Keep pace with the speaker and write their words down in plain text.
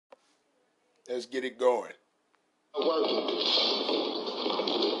Let's get it going. Working.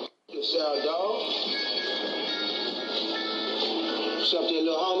 Yes, sir, dog. What's up there,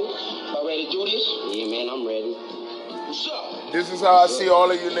 little homie? About ready to do this? Yeah, man, I'm ready. What's up? This is how I see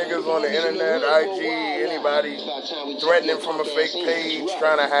all of you niggas on the internet, IG, anybody threatening from a fake page,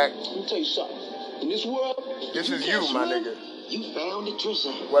 trying to hack. Let me tell you something. In this world, This is you, my nigga. You found it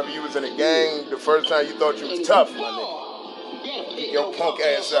yourself. Whether you was in a gang, the first time you thought you was tough, my nigga. Pick your punk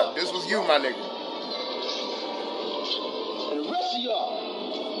ass up. This was you, my nigga. And the rest of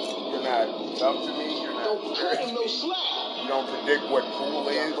y'all, You're not tough to me. You're don't not. cut him no slack. You don't predict what cool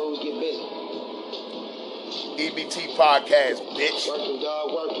is. Fools get busy. EBT podcast, bitch. Working,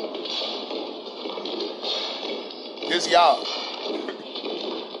 dog, working. This y'all.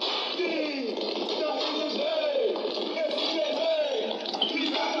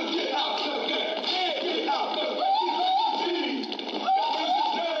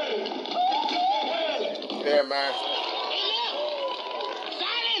 Yeah, man.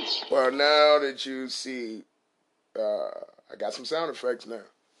 Silence! Well, now that you see, I got some sound effects now.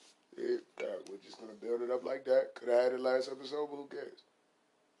 We're just going to build it up like that. Could have had it last episode, but who cares?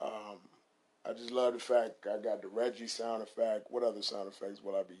 I just love the fact I got the Reggie sound effect. What other sound effects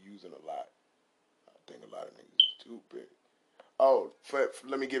will I be using a lot? I think a lot of niggas is stupid. Oh,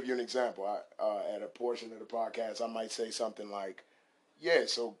 let me give you an example. At a portion of the podcast, I might say something like, yeah,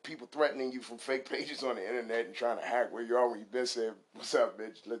 so people threatening you from fake pages on the internet and trying to hack where you are when you've been said, what's up,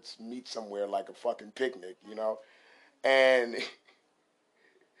 bitch? Let's meet somewhere like a fucking picnic, you know? And,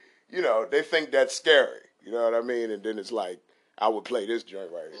 you know, they think that's scary, you know what I mean? And then it's like, I would play this joint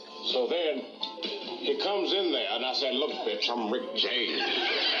right here. So then, he comes in there, and I said, look, bitch, I'm Rick James.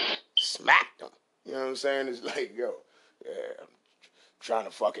 Smacked him. You know what I'm saying? It's like, yo, yeah, I'm trying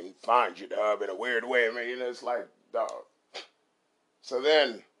to fucking find you, dog, in a weird way. I mean, you know, it's like, dog. So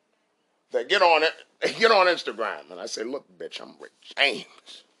then they get on it. They get on Instagram, and I say, "Look, bitch, I'm Rick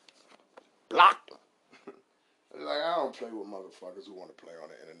James." Blocked them. Like, I don't play with motherfuckers who want to play on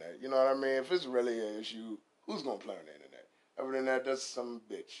the internet. You know what I mean? If it's really an issue, who's gonna play on the internet? Other than that, that's some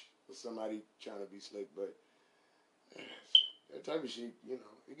bitch or somebody trying to be slick. But that type of shit, you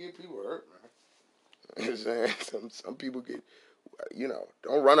know, it get people hurt, man. You know what I'm saying? Some people get, you know,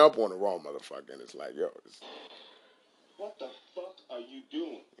 don't run up on the wrong motherfucker, and it's like, yo, What the fuck are you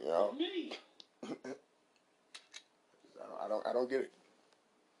doing? you know. Me? I don't get it.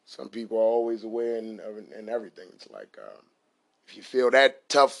 Some people are always aware and everything. It's like, if you feel that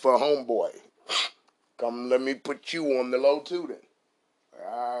tough for homeboy, come let me put you on the low too then.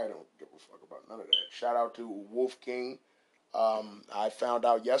 I don't give a fuck about none of that. Shout out to Wolf King. I found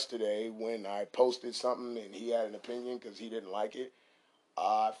out yesterday when I posted something and he had an opinion because he didn't like it.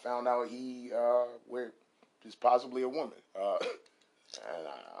 I found out he is possibly a woman. And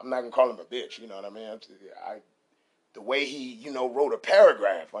I'm not going to call him a bitch, you know what I mean? The way he, you know, wrote a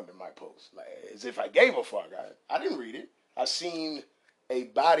paragraph under my post, like as if I gave a fuck. I didn't read it. I seen a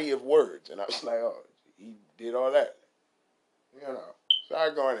body of words, and I was like, oh, he did all that. You know. So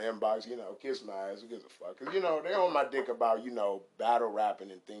I go in the inbox, you know, kiss my ass, who gives a fuck? Because, you know, they on my dick about, you know, battle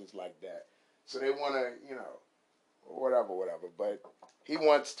rapping and things like that. So they want to, you know, whatever. But he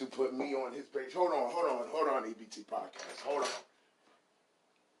wants to put me on his page. Hold on, EBT Podcast. Hold on.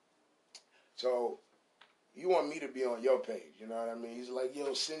 So, you want me to be on your page, you know what I mean? He's like,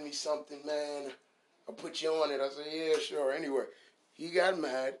 yo, send me something, man. I'll put you on it. I said, yeah, sure. Anyway, he got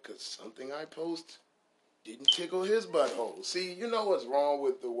mad because something I post didn't tickle his butthole. See, you know what's wrong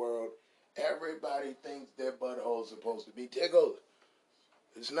with the world? Everybody thinks their butthole's supposed to be tickled.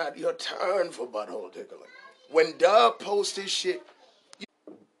 It's not your turn for butthole tickling. When Dub posts his shit,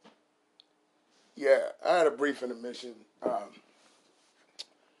 yeah, I had a brief intermission.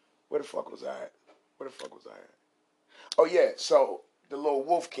 Where the fuck was I at? Oh, yeah, so the little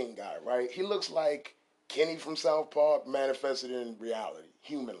Wolf King guy, right? He looks like Kenny from South Park manifested in reality.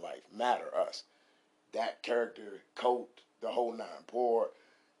 Human life, matter, us. That character, coat, the whole nine. Poor,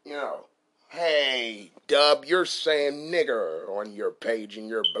 you know, hey, Dub, you're saying nigger on your page and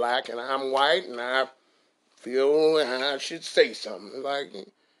you're black and I'm white and I feel I should say something. Like,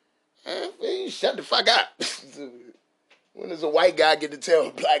 shut the fuck up. When does a white guy get to tell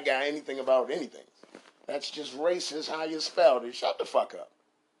a black guy anything about anything? That's just racist how you spelled it. Shut the fuck up.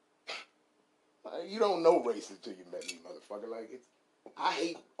 You don't know racist till you met me, motherfucker. Like, I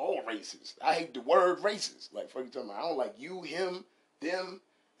hate all races. I hate the word racist. Like, fucking talking about, I don't like you, him, them,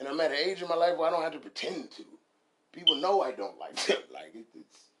 and I'm at an age in my life where I don't have to pretend to. People know I don't like them. Like,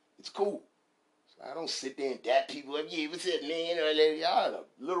 it's cool. So I don't sit there and dap people up. Yeah, what's up, man? Y'all are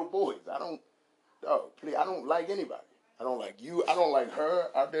little boys. I don't like anybody. I don't like you. I don't like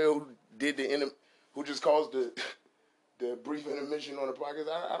her out there who who just caused the brief intermission on the podcast.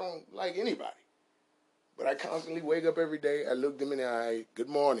 I don't like anybody. But I constantly wake up every day. I look them in the eye. Good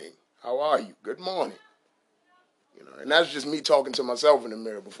morning. How are you? Good morning. You know, and that's just me talking to myself in the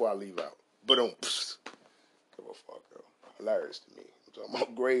mirror before I leave out. But give a fuck, girl. Hilarious to me. I'm talking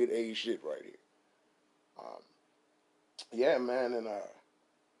about grade A shit right here. Yeah, man, and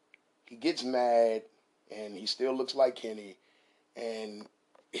he gets mad, and he still looks like Kenny, and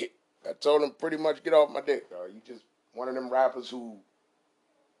I told him pretty much get off my dick, dog. You just one of them rappers who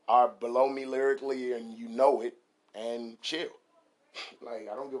are below me lyrically, and you know it, and chill. Like,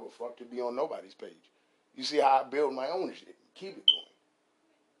 I don't give a fuck to be on nobody's page. You see how I build my own shit. Keep it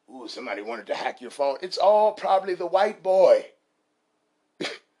going. Ooh, somebody wanted to hack your phone. It's all probably the white boy.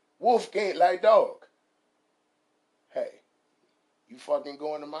 Wolf can't like dog. Hey, you fucking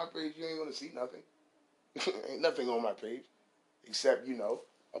going to my page, you ain't gonna see nothing. Ain't nothing on my page. Except, you know,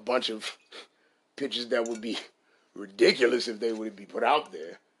 a bunch of pictures that would be ridiculous if they would be put out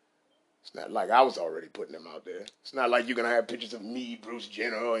there. It's not like I was already putting them out there. It's not like you're gonna have pictures of me, Bruce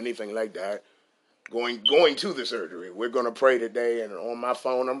Jenner, or anything like that. Going to the surgery. We're gonna pray today, and on my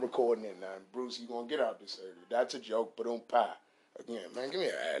phone I'm recording it now. Bruce, you gonna get out the surgery. That's a joke, but don't pie. Again, man, give me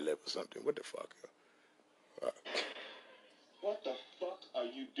an ad lib or something. What the fuck? What the fuck are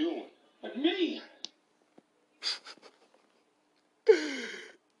you doing? With me?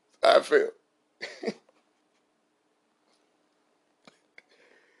 I feel.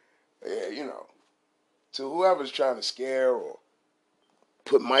 Yeah, you know. To whoever's trying to scare or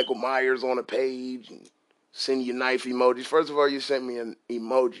put Michael Myers on a page and send you knife emojis. First of all, you sent me an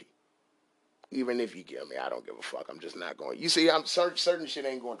emoji. Even if you kill me, I don't give a fuck. I'm just not going. You see, certain shit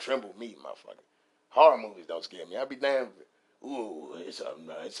ain't going to tremble me, motherfucker. Horror movies don't scare me. I'll be damned. Ooh, it's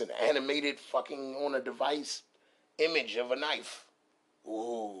an animated fucking on a device image of a knife.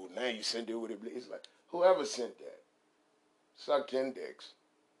 Ooh, now you send it with it. It's like, whoever sent that, suck 10 dicks.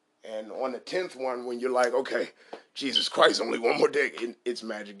 And on the 10th one, when you're like, okay, Jesus Christ, only one more dick, it's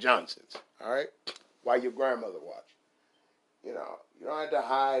Magic Johnson's, all right? While your grandmother watch. You know, you don't have to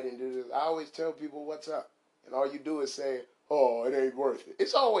hide and do this. I always tell people what's up. And all you do is say, oh, it ain't worth it.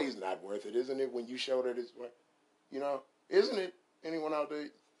 It's always not worth it, isn't it, when you show that it's worth it? You know, isn't it? Anyone out there?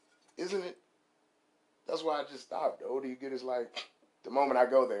 Isn't it? That's why I just stopped. The older you get, it's like, the moment I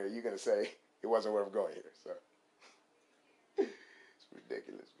go there, you're going to say, it wasn't worth going here. So, it's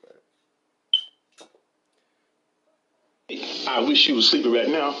ridiculous, man. I wish you was sleeping right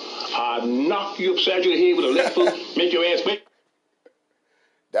now. I'd knock you upside your head with a left foot, make your ass wake.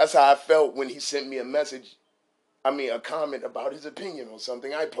 That's how I felt when he sent me a comment about his opinion on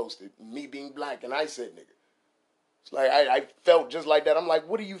something I posted, me being black, and I said nigga. It's like, I felt just like that. I'm like,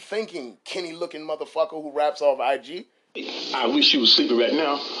 what are you thinking, Kenny-looking motherfucker who raps off IG? I wish you was sleeping right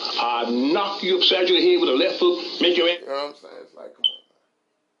now. I'd knock you upside your head with a left foot, make your ass. You know what I'm saying? It's like,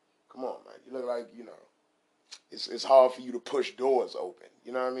 come on, man. You look like, you know, it's hard for you to push doors open.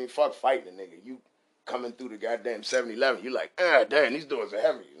 You know what I mean? Fuck fighting a nigga. You coming through the goddamn 7-Eleven, you like, damn, these doors are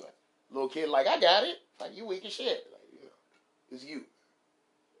heavy. You're like, little kid like, I got it. Like, you weak as shit. Like, you know, it's you.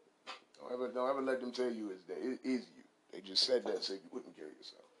 Don't ever let them tell you it's that. It is you. They just said that so you wouldn't kill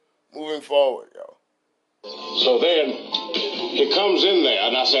yourself. Moving forward, yo. So then, he comes in there,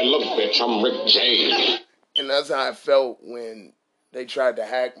 and I said, look, bitch, I'm Rick James. And that's how I felt when they tried to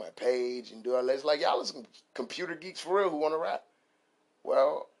hack my page and do all that. It's like, y'all are some computer geeks for real who want to rap.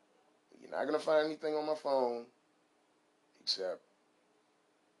 Well, you're not going to find anything on my phone except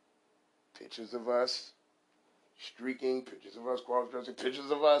pictures of us streaking, pictures of us cross-dressing,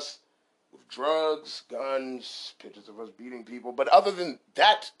 pictures of us with drugs, guns, pictures of us beating people. But other than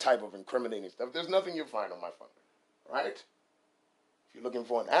that type of incriminating stuff, there's nothing you'll find on my phone, right? If you're looking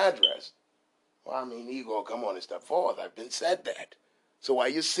for an address, well, I mean, Igor, come on and step forth. I've been said that. So while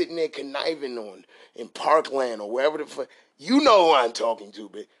you're sitting there conniving in Parkland or wherever the fuck, you know who I'm talking to,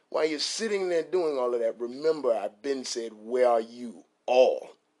 but while you're sitting there doing all of that, remember I've been said, where are you all?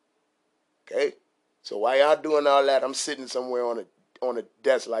 Okay? So while y'all doing all that, I'm sitting somewhere on a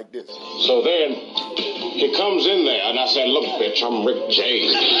desk like this. So then, he comes in there, and I said, look, bitch, I'm Rick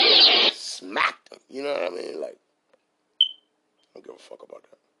James. Smacked him. You know what I mean? Like, I don't give a fuck about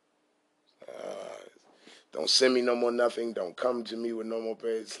that. Don't send me no more nothing. Don't come to me with no more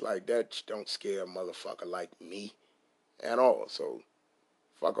pays like that. Don't scare a motherfucker like me at all. So,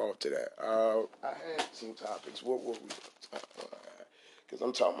 fuck off to that. I had some topics. What were we? Because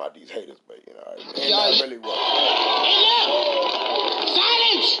I'm talking about these haters, but you know, it not really work.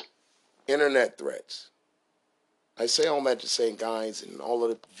 Silence! Internet threats. I say all that to say, guys, and all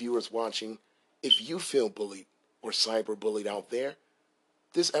of the viewers watching, if you feel bullied or cyberbullied out there,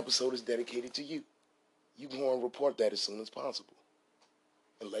 This episode is dedicated to you. You can go and report that as soon as possible.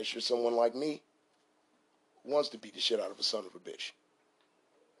 Unless you're someone like me who wants to beat the shit out of a son of a bitch.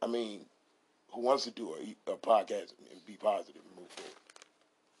 I mean, who wants to do a podcast and be positive and move forward.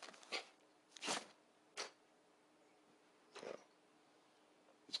 Yeah.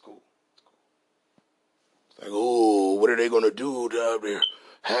 It's cool. It's like, oh, what are they going to do down there?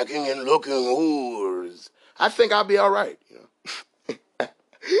 Hacking and looking. Ooh. I think I'll be all right, you know.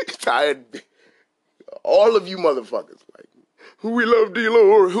 Tired. All of you motherfuckers, like, who we love D-Lo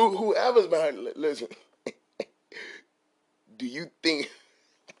or whoever's behind it. Listen, do you think...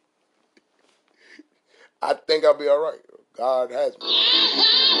 I think I'll be all right. God has me.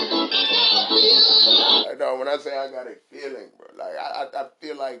 I know, when I say I got a feeling, bro, like, I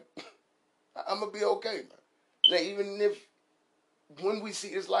feel like I'm going to be okay, man. Like, even if, when we see,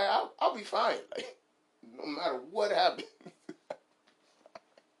 it's like, I'll be fine. Like, no matter what happens.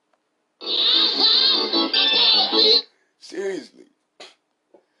 Seriously.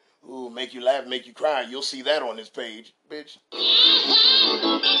 Ooh, make you laugh, make you cry. You'll see that on this page, bitch.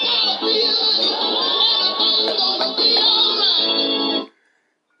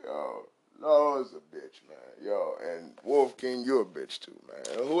 Yo, Lord's a bitch, man. Yo, and Wolf King, you're a bitch too,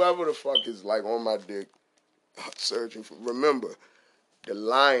 man. Whoever the fuck is like on my dick searching for, remember, the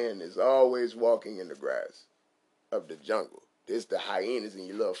lion is always walking in the grass of the jungle. There's the hyenas and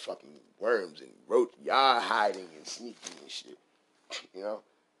your little fucking worms and roach. Y'all hiding and sneaking and shit. You know?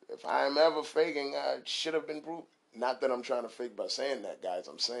 If I'm ever faking, I should have been proven. Not that I'm trying to fake by saying that, guys.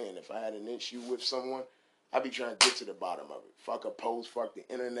 I'm saying if I had an issue with someone, I'd be trying to get to the bottom of it. Fuck a post, fuck the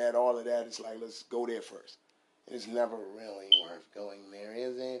internet, all of that. It's like, let's go there first. And it's never really worth going there,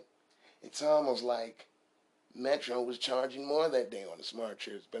 is it? It's almost like Metro was charging more that day on the smart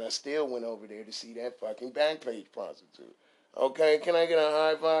trips, but I still went over there to see that fucking Backpage prostitute. Okay, can I get a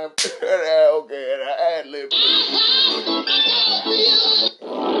high five? Okay, and I ad-lib.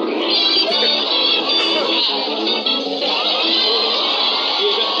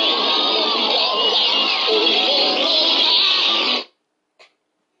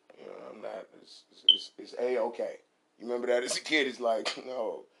 I'm not, it's A-okay. You remember that as a kid? It's like,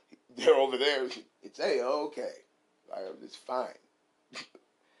 no, they're over there. It's A-okay. Like, it's fine.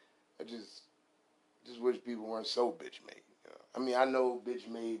 I just wish people weren't so bitch-made. I mean, I know bitch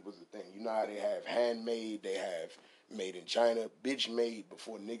made was a thing. You know how they have handmade, they have made in China. Bitch made,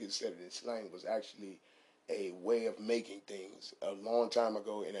 before niggas said it in slang, was actually a way of making things a long time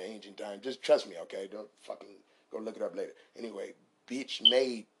ago in an ancient time. Just trust me, okay? Don't fucking go look it up later. Anyway, bitch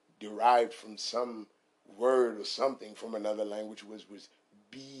made derived from some word or something from another language was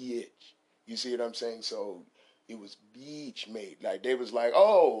bitch. You see what I'm saying? So it was beach made. Like, they was like,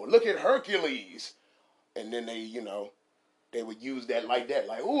 oh, look at Hercules. And then they, you know, they would use that like that.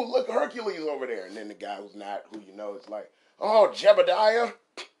 Like, ooh, look, Hercules over there. And then the guy who's not who you know is like, oh, Jebediah,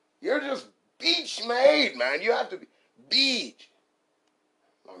 you're just beach made, man. You have to be beach.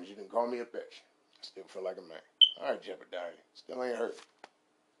 As long as you didn't call me a bitch. I still feel like a man. All right, Jebediah. Still ain't hurt.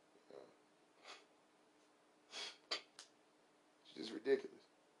 It's just ridiculous.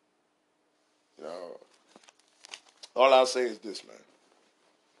 You know, all I'll say is this, man.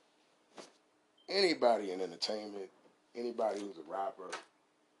 Anybody in entertainment, anybody who's a rapper,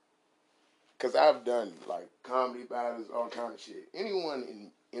 because I've done, like, comedy battles, all kind of shit. Anyone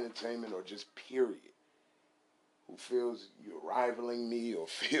in entertainment or just period who feels you're rivaling me or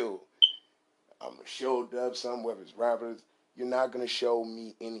feel I'm a show dub something, whether it's rappers, you're not going to show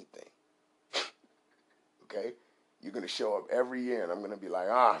me anything. Okay? You're going to show up every year, and I'm going to be like,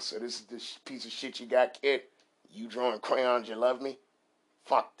 so this is this piece of shit you got, kid? You drawing crayons, you love me?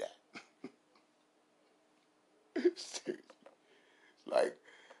 Fuck that. Seriously. Like,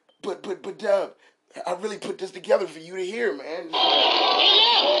 but Dub, I really put this together for you to hear, man.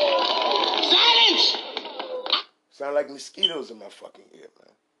 Silence! Sound like mosquitoes in my fucking ear,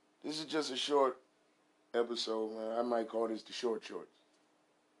 man. This is just a short episode, man. I might call this the short shorts.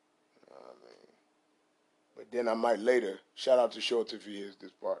 But then I might later, shout out to Shorts if he hears this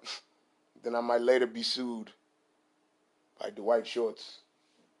part, then I might later be sued by Dwight Shorts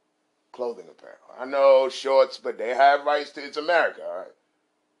clothing apparel. I know Shorts, but they have rights to, it's America, all right?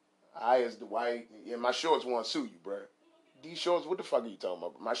 I as Dwight, yeah, my Shorts want to sue you, bro. D Shorts, what the fuck are you talking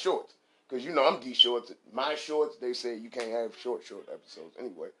about? My Shorts. Because you know I'm D Shorts. My Shorts, they say you can't have short episodes.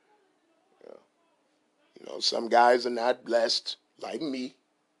 Anyway, yeah. You know, some guys are not blessed like me.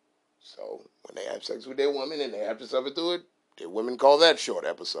 So when they have sex with their woman and they have to suffer through it, their women call that short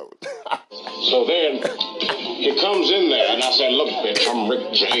episode. So then he comes in there and I said, look, bitch, I'm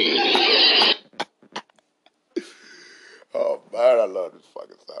Rick James. Oh, man, I love this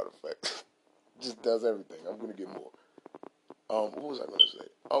fucking sound effect. Just does everything. I'm gonna get more. What was I gonna say?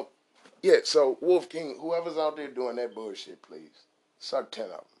 Oh, yeah. So Wolf King, whoever's out there doing that bullshit, please suck 10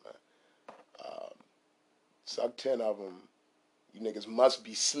 of them, man. Suck 10 of them. You niggas must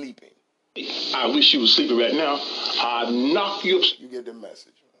be sleeping. I wish you was sleeping right now. I'd knock you up. You get the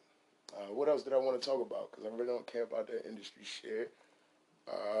message, man. What else did I want to talk about? Because I really don't care about that industry shit.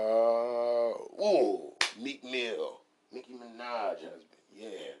 Meek Mill. Nicki Minaj husband. Yeah,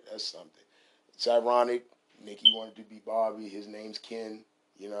 that's something. It's ironic. Nicki wanted to be Barbie. His name's Ken.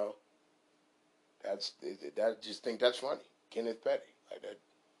 You know. Just think that's funny. Kenneth Petty. Like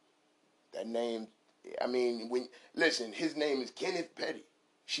that name. I mean, listen, his name is Kenneth Petty.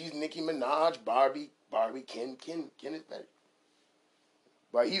 She's Nicki Minaj, Barbie, Kenneth Petty.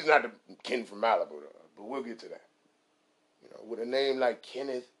 But he's not the Ken from Malibu, though. But we'll get to that. You know, with a name like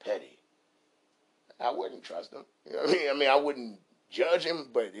Kenneth Petty, I wouldn't trust him. You know what I mean? I mean, I wouldn't judge him,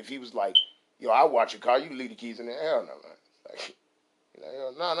 but if he was like, yo, I'll watch your car, you leave the keys in there. Hell no, man. Like, you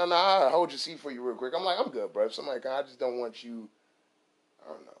know, no, I'll hold your seat for you real quick. I'm like, I'm good, bro. If somebody, I just don't want you, I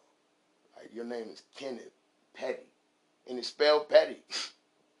don't know. Like, your name is Kenneth Petty. And it's spelled Petty.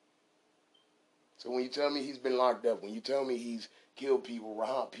 So when you tell me he's been locked up, when you tell me he's killed people,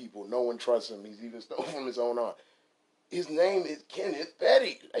 robbed people, no one trusts him, he's even stolen from his own aunt, his name is Kenneth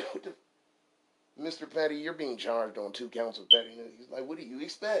Petty. Like, what the... Mr. Petty, you're being charged on 2 counts of pettiness. He's like, what do you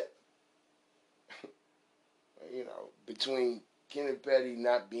expect? You know, between Kenneth Petty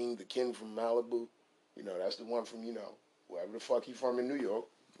not being the Ken from Malibu, you know, that's the one from, you know, wherever the fuck he from in New York.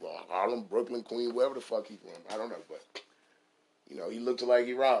 Well, Harlem, Brooklyn, Queens, wherever the fuck he from. I don't know, but, you know, he looked like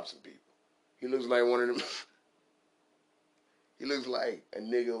he robbed some people. He looks like one of them. He looks like a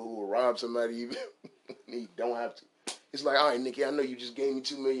nigga who will rob somebody even he don't have to. It's like, all right, Nikki, I know you just gave me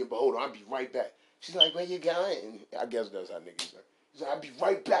 $2 million, but hold on, I'll be right back. She's like, where you going? And I guess that's how niggas say. He's like, I'll be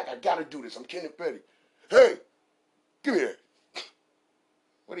right back. I gotta do this. I'm Kenneth Petty. Hey, give me that.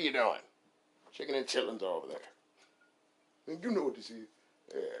 What are you doing? Chicken and chitlins over there. And you know what this is.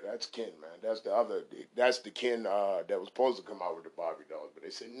 Yeah, that's Ken, man. That's the Ken that was supposed to come out with the Barbie dolls. But they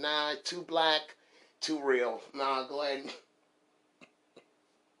said, nah, too black, too real. Nah, go ahead.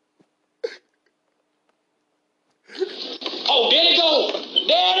 Oh, there they go.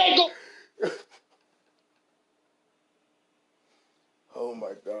 There they go. Oh,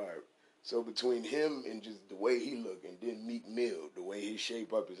 my God. So between him and just the way he look, and then Meek Mill, the way his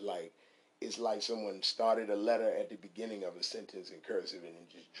shape up is like, it's like someone started a letter at the beginning of a sentence in cursive and then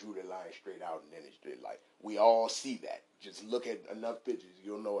just drew the line straight out, and then it's like, we all see that. Just look at enough pictures,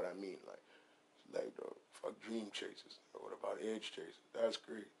 you'll know what I mean. Like fuck Dream Chasers. What about Edge Chasers? That's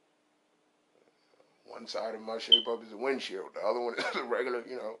great. One side of my shape up is a windshield. The other one is a regular,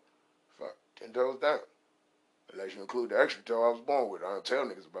 you know, fuck, 10 toes down. Unless you include the extra toe I was born with. I don't tell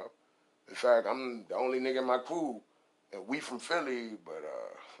niggas about. In fact, I'm the only nigga in my crew, and we from Philly, but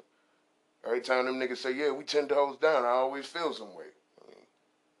every time them niggas say, yeah, we 10 toes down, I always feel some way. I mean,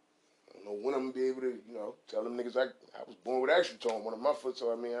 I don't know when I'm going to be able to, you know, tell them niggas I was born with extra toe on one of my foot,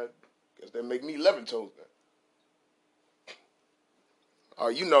 so I mean, I guess that make me 11 toes down. Oh,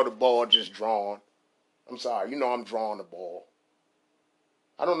 you know the ball just drawn. I'm sorry, you know I'm drawing the ball.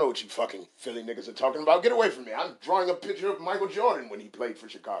 I don't know what you fucking Philly niggas are talking about. Get away from me. I'm drawing a picture of Michael Jordan when he played for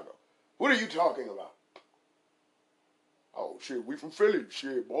Chicago. What are you talking about? Oh, shit, we from Philly.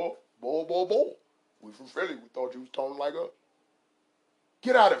 Shit, ball. We from Philly. We thought you was talking like us.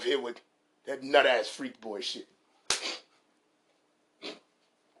 Get out of here with that nut-ass freak boy shit.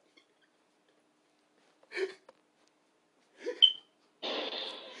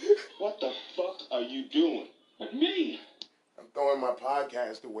 What the fuck are you doing? Me? I'm throwing my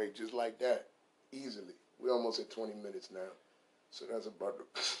podcast away just like that. Easily. We're almost at 20 minutes now. So that's about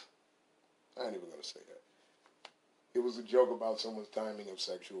I ain't even going to say that. It was a joke about someone's timing of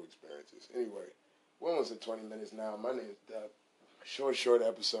sexual experiences. Anyway, we're almost at 20 minutes now. My name is Dub. Short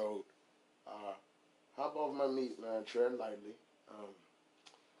episode. Hop off my meat, man. Tread lightly.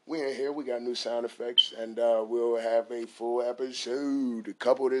 We in here. We got new sound effects. And we'll have a full episode, a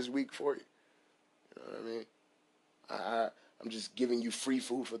couple this week for you. You know what I mean? I'm just giving you free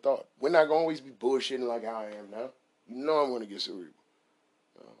food for thought. We're not going to always be bullshitting like how I am now. You know I'm going to get cerebral.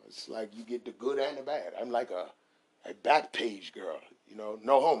 It's like you get the good and the bad. I'm like a back page girl, you know,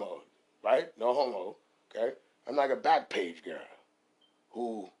 no homo, right? No homo, okay? I'm like a back page girl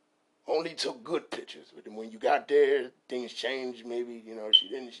who only took good pictures. But then when you got there, things changed. Maybe, you know, she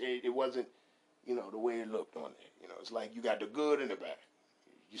didn't shade. It wasn't, you know, the way it looked on there. You know, it's like you got the good and the bad.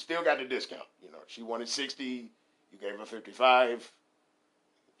 You still got the discount. You know, she wanted 60, you gave her 55.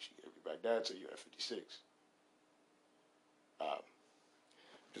 She gave you back that, so you had 56.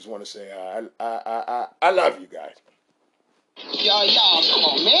 Just want to say I love you guys. Y'all, come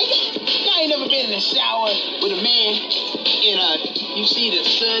on, man. Y'all ain't never been in the shower with a man and you see the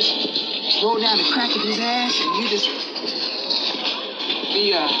suds roll down the crack of his ass and you just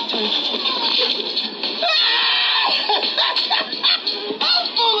I'm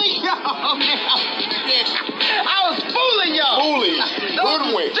fooling y'all, man. I was fooling y'all. Fooling.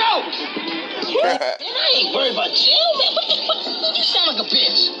 Hoodwink. Jokes. Man, I ain't worried about jail, man. What you sound like a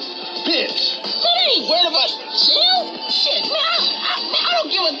bitch. Bitch. Man, I ain't worried about jail. Shit, man, I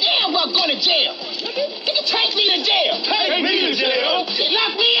don't give a damn about going to jail. You can take me to jail. Take me to jail.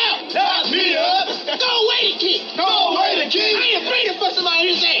 Lock me up. Lock me up. Go away the kid. Go away the kid. I ain't afraid to put somebody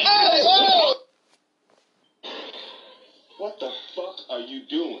in his ass. Hey, whoa. What the fuck are you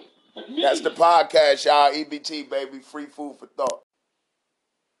doing? That's the podcast, y'all. EBT, baby. Free food for thought.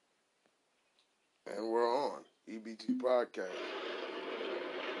 And we're on. EBT podcast.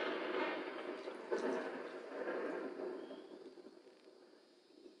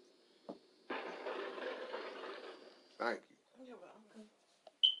 Thank you. You're welcome.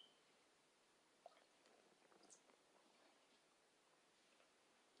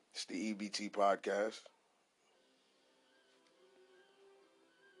 It's the EBT podcast.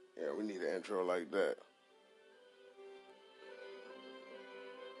 Yeah, we need an intro like that.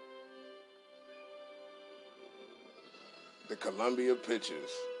 The Columbia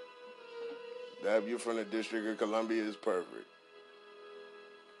Pitches. W from the District of Columbia is perfect.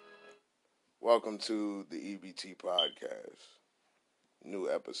 Welcome to the EBT podcast. New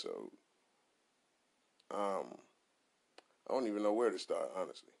episode. I don't even know where to start,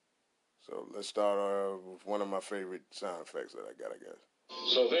 honestly. So let's start with one of my favorite sound effects that I got, I guess.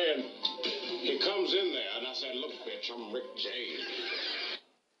 So then, he comes in there, and I said, look, bitch, I'm Rick James.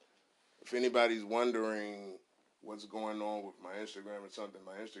 If anybody's wondering what's going on with my Instagram or something,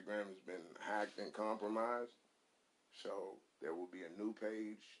 my Instagram has been hacked and compromised. So there will be a new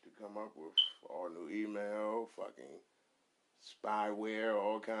page to come up with all new email, fucking spyware,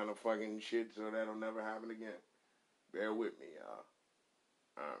 all kind of fucking shit, so that'll never happen again. Bear with me, y'all.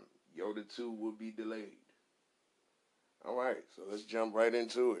 Yoda 2 will be delayed. All right, so let's jump right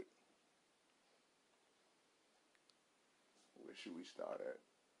into it. Where should we start at?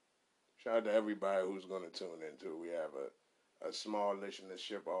 Shout out to everybody who's going to tune into it. We have a small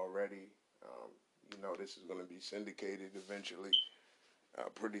listenership already. You know, this is going to be syndicated eventually,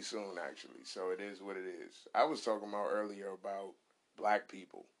 pretty soon, actually. So it is what it is. I was talking about earlier about black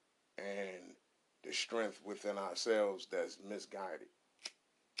people and the strength within ourselves that's misguided.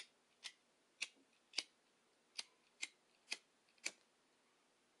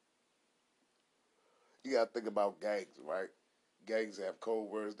 You got to think about gangs, right? Gangs have code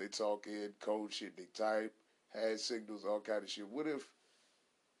words they talk in, code shit they type, hand signals, all kind of shit. What if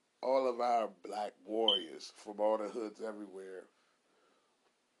all of our black warriors from all the hoods everywhere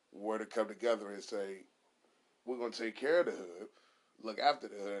were to come together and say, we're going to take care of the hood, look after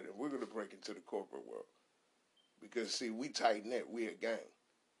the hood, and we're going to break into the corporate world. Because, see, we tight-knit. We a gang.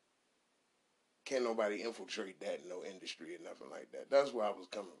 Can't nobody infiltrate that in no industry or nothing like that. That's where I was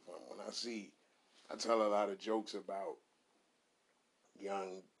coming from. When I tell a lot of jokes about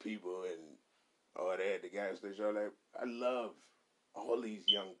young people and all that at the gas station. I love all these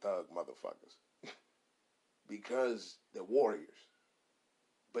young thug motherfuckers because they're warriors,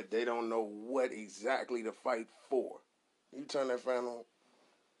 but they don't know what exactly to fight for. You turn that fan on.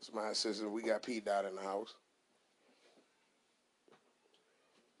 It's my assistant. We got P. Dot in the house.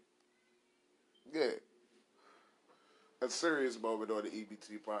 Yeah. A serious moment on the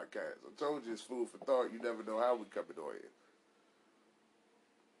EBT podcast. I told you it's food for thought. You never know how we coming on here.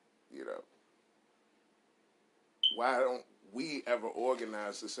 You know. Why don't we ever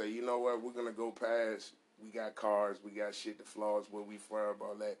organize to say, you know what, we're going to go past, we got cars, we got shit, the flaws, where we from,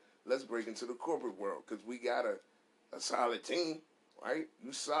 all that. Let's break into the corporate world because we got a solid team, right?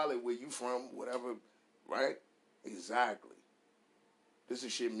 You solid where you from, whatever, right? Exactly. This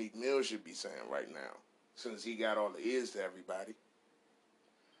is shit Meek Mill should be saying right now, since he got all the ears to everybody.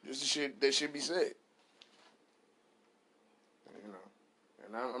 This is shit that should be said. You know,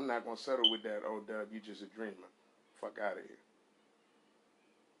 and I'm not going to settle with that, oh, Dub, you just a dreamer. Fuck out of here.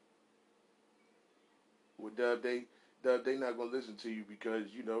 Well, Dub, they not going to listen to you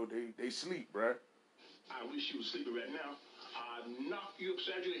because, you know, they sleep, bruh. I wish you was sleeping right now. I'd knock you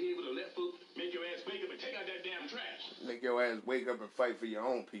upside your head with a left foot, make your ass wake up and take out that damn trash. Make your ass wake up and fight for your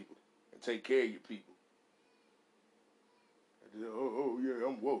own people and take care of your people. Oh yeah,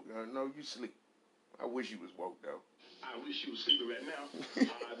 I'm woke. No, you sleep. I wish you was woke, though. I wish you was sleeping right now.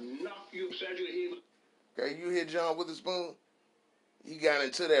 I'd knock you upside your head with... Okay, you hear John Witherspoon? he got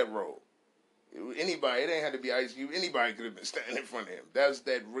into that role. Anybody, it ain't had to be Ice Cube. Anybody could have been standing in front of him. That's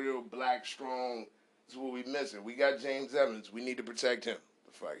that real black, strong. That's what we missing. We got James Evans. We need to protect him.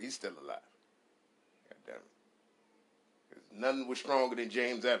 The fuck, he's still alive. God damn it. 'Cause nothing was stronger than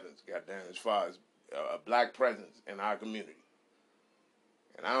James Evans. God damn, as far as a black presence in our community.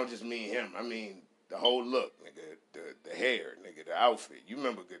 And I don't just mean him. I mean the whole look, nigga. The hair, nigga. The outfit. You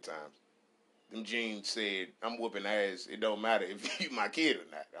remember Good Times? Them jeans said, "I'm whooping ass. It don't matter if you my kid or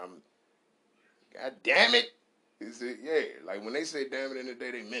not. I'm." God damn it. He said, yeah. Like when they say damn it in the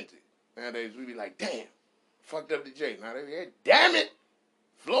day, they meant it. Nowadays we be like, damn, fucked up the J. Now they be, damn it,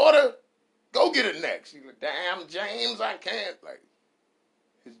 Florida, go get it next. He's like, damn, James, I can't. Like,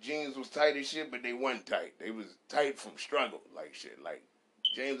 his jeans was tight as shit, but they wasn't tight. They was tight from struggle, like shit. Like,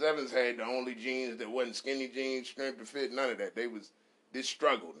 James Evans had the only jeans that wasn't skinny jeans, strength to fit, none of that. They was this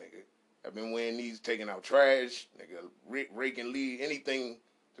struggle, nigga. I've been wearing these, taking out trash, nigga, rake and leave, anything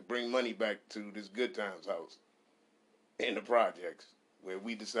to bring money back to this Good Times house in the projects where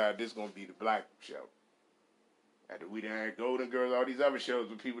we decide this is going to be the black show. After we done had Golden Girls, all these other shows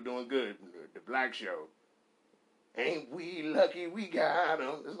with people doing good, the black show. Ain't we lucky we got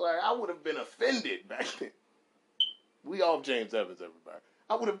them? It's like, I would have been offended back then. We off James Evans, everybody.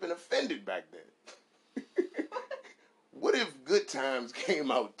 I would have been offended back then. What if Good Times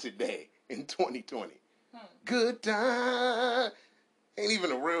came out today in 2020? Good Times. Ain't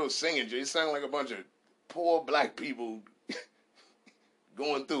even a real singing, Jay. It sound like a bunch of poor black people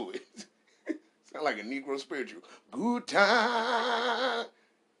going through it. Sound like a Negro spiritual. Good time.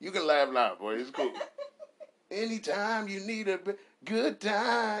 You can laugh loud, boy. It's cool. Anytime you need a good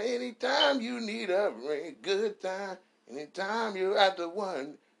time. Anytime you need a good time. Anytime you're at the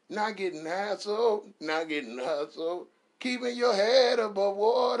one. Not getting hassled. Not getting hustled. Keeping your head above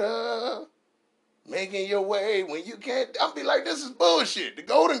water. Making your way when you can't. I'll be like, this is bullshit. The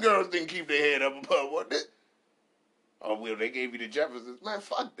Golden Girls didn't keep their head up above what this. Oh, well, they gave you the Jeffersons. Man,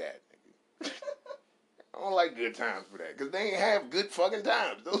 fuck that. Nigga. I don't like Good Times for that. Because they ain't have good fucking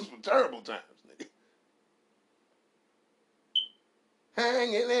times. Those were terrible times, nigga.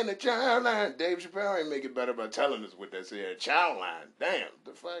 Hanging in the child line. Dave Chappelle ain't make it better by telling us what that said. Child line. Damn,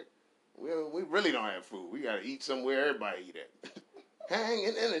 the fuck? We really don't have food. We got to eat somewhere everybody eat at.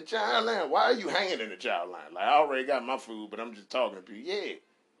 Hanging in the child line. Why are you hanging in the child line? Like, I already got my food, but I'm just talking to people. Yeah,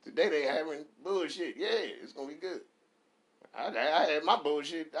 today they having bullshit. Yeah, it's going to be good. I had my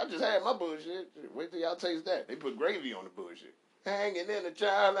bullshit. I just had my bullshit. Wait till y'all taste that. They put gravy on the bullshit. Hanging in the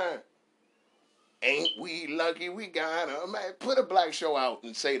child line. Ain't we lucky we got 'em? Man, put a black show out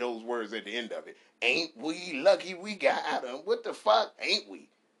and say those words at the end of it. Ain't we lucky we got 'em? What the fuck? Ain't we?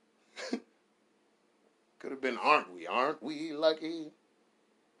 Could have been aren't we? Aren't we lucky?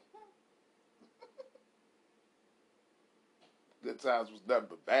 Good Times was nothing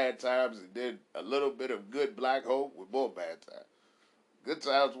but bad times. It did a little bit of good Black Hope with more bad times. Good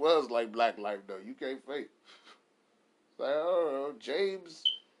Times was like Black Life, though. You can't fake it. It's like, oh,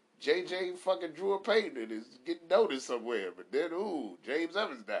 JJ fucking Drew a Payton is getting noticed somewhere. But then, ooh, James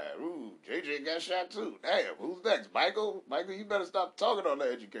Evans died. Ooh, JJ got shot too. Damn, who's next? Michael? Michael, you better stop talking on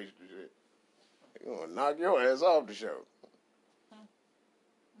that education shit. You're going to knock your ass off the show.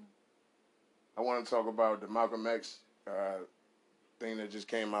 I want to talk about the Malcolm X thing that just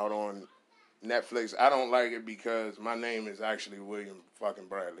came out on Netflix. I don't like it because my name is actually William fucking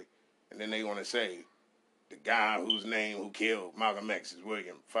Bradley. And then they want to say the guy who killed Malcolm X is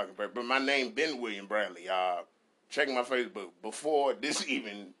William fucking Bradley. But my name been William Bradley. Check my Facebook before this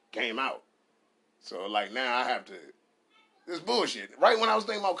even came out. So, like, now I have to... This bullshit. Right when I was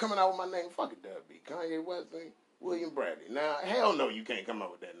thinking about coming out with my name, fuck it, that'd be Kanye West thing, William Bradley. Now, hell no, you can't come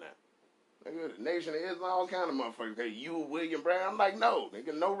up with that now. Nigga, the Nation of Islam, all kind of motherfuckers. Hey, you William Bradley? I'm like, no,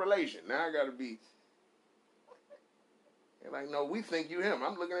 nigga, no relation. Now I gotta be... They're like, no, we think you him.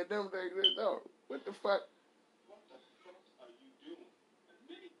 I'm looking at them, they oh, what the fuck?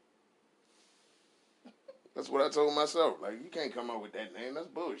 That's what I told myself. Like, you can't come up with that name. That's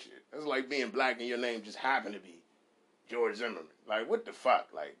bullshit. That's like being black and your name just happened to be George Zimmerman. Like, what the fuck?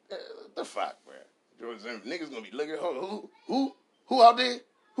 Like, what the fuck, bro? George Zimmerman. Niggas gonna be looking, who out there?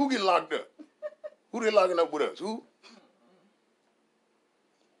 Who getting locked up? Who they locking up with us? Who?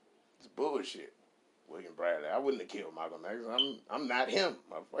 It's bullshit. William Bradley. I wouldn't have killed Malcolm X. I'm not him,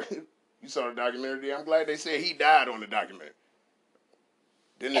 motherfucker. You saw the documentary. I'm glad they said he died on the documentary.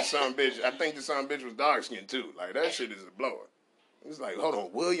 Then the son bitch, I think the son bitch was dark skinned too. Like, that shit is a blower. It's like, hold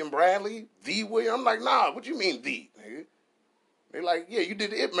on, William Bradley? The William? I'm like, nah, what you mean the, nigga? They like, yeah, you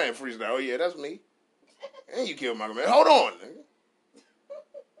did the Ip Man freestyle. Oh, yeah, that's me. And you killed Malcolm X. Hold on, nigga.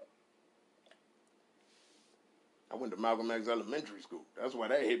 I went to Malcolm X Elementary School. That's why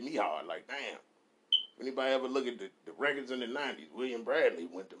that hit me hard. Like, damn. If anybody ever look at the records in the 90s, William Bradley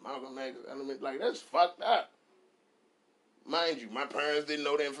went to Malcolm X Elementary. Like, that's fucked up. Mind you, my parents didn't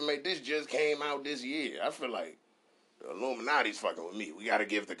know the information. This just came out this year. I feel like the Illuminati's fucking with me. We got to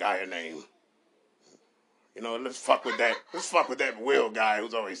give the guy a name. You know, let's fuck with that. Let's fuck with that Will guy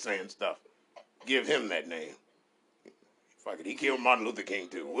who's always saying stuff. Give him that name. Fuck it. He killed Martin Luther King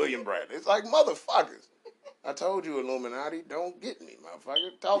too. William Bradley. It's like, motherfuckers. I told you, Illuminati, don't get me,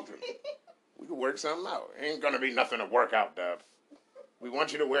 motherfucker. Talk to me. We can work something out. Ain't gonna be nothing to work out, Dub. We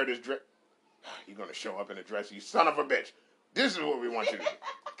want you to wear this dress. You're gonna show up in a dress, you son of a bitch. This is what we want you to do.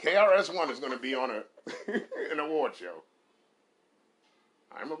 KRS-One is gonna be on an award show.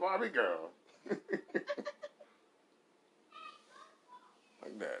 I'm a Barbie girl.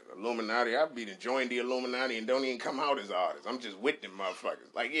 Like that. Illuminati, I've been joined the Illuminati and don't even come out as artists. I'm just with them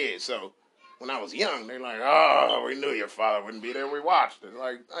motherfuckers. Like, yeah, so when I was young, they're like, oh, we knew your father wouldn't be there. We watched it.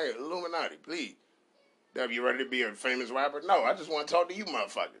 Like, hey, Illuminati, please. Dub, you ready to be a famous rapper? No, I just want to talk to you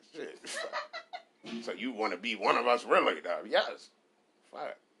motherfuckers. Shit. So you want to be one of us really, Dub? Yes.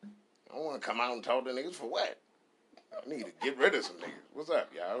 Fuck. I don't want to come out and talk to niggas for what? I need to get rid of some niggas. What's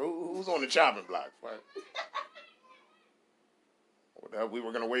up, y'all? Who's on the chopping block? Fuck. Well, we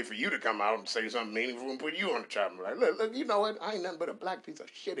were going to wait for you to come out and say something meaningful and put you on the chopping block. Look, you know what? I ain't nothing but a black piece of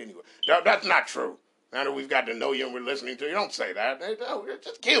shit anyway. That's not true. Now that we've got to know you and we're listening to you, don't say that.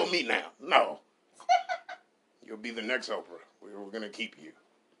 Just kill me now. No. You'll be the next Oprah. We're going to keep you.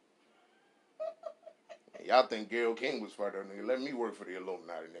 Y'all think Gayle King was fucked up, nigga. Let me work for the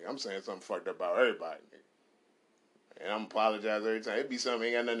Illuminati, nigga. I'm saying something fucked up about everybody, nigga. And I'm apologize every time. It'd be something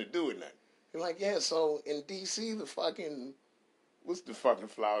ain't got nothing to do with that. You're like, yeah, so in D.C., the fucking... What's the fucking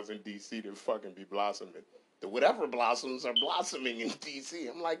flowers in D.C. that fucking be blossoming? The whatever blossoms are blossoming in D.C.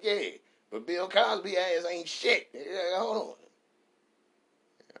 I'm like, yeah, but Bill Cosby ass ain't shit. Yeah, hold on.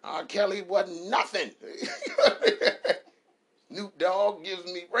 R. Kelly wasn't nothing. Snoop Dogg gives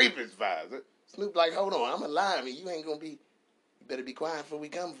me rapist vibes. Snoop like, hold on, I'm alive and you ain't gonna be, you better be quiet before we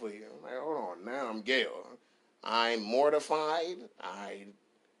come for you. I'm like, hold on, now I'm Gayle. I'm mortified. I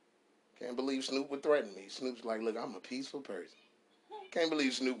can't believe Snoop would threaten me. Snoop's like, look, I'm a peaceful person. Can't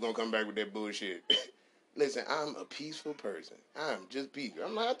believe Snoop gonna come back with that bullshit. Listen, I'm a peaceful person. I'm just peaceful.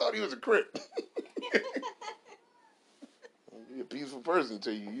 I'm like, I thought he was a Crip. You're a peaceful person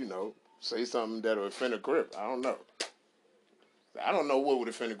till you know, say something that'll offend a Crip. I don't know. I don't know what would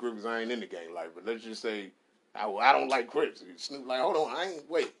offend a Crip because I ain't in the gang life, but let's just say I don't like Crips. Snoop like, hold on,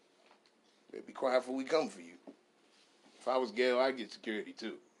 wait. Better be quiet before we come for you. If I was Gayle, I'd get security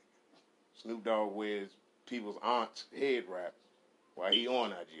too. Snoop Dogg wears people's aunt's head wrap while he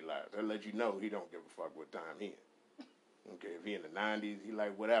on IG Live. That'll let you know he don't give a fuck what time he in. Okay, if he in the 90s, he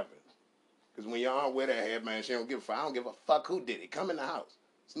like whatever. Because when your aunt wear that head, man, she don't give a fuck. I don't give a fuck who did it. Come in the house.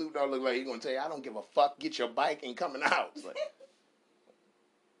 Snoop Dogg look like he gonna tell you, I don't give a fuck. Get your bike and come in the house. Like,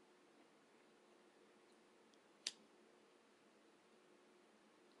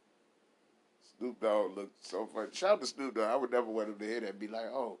 Snoop Dogg looked so funny. Shout out to Snoop Dogg. I would never want him to hear that and be like,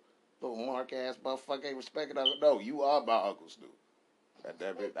 oh, little mark ass motherfucker ain't respecting us. No, you are my Uncle Snoop.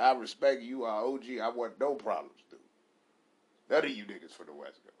 I respect you, are OG. I want no problems, dude. None of you niggas for the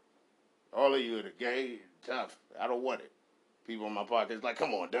West Coast. All of you are the gay, tough. I don't want it. People on my podcast like,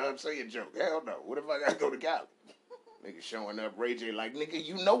 come on, Dub, say a joke. Hell no. What if I gotta go to Cali? Niggas showing up, Ray J like, nigga,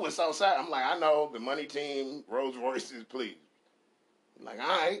 you know what's outside. I'm like, I know, the money team, Rolls Royces, please. I'm like, all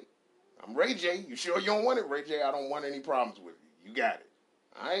right. I'm Ray J. You sure you don't want it, Ray J? I don't want any problems with you. You got it.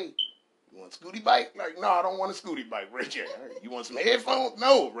 All right. You want a scooty bike? Like, no, I don't want a scooty bike, Ray J. Right. You want some headphones?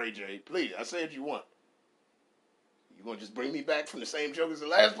 No, Ray J. Please, I said you want. You gonna just bring me back from the same joke as the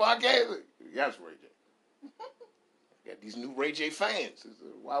last podcast? Yes, Ray J. Got these new Ray J fans.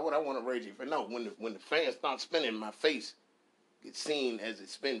 Why would I want a Ray J fan? No, when the fans start spinning, my face gets seen as it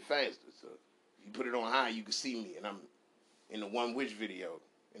spins faster. So if you put it on high, you can see me, and I'm in the One Wish video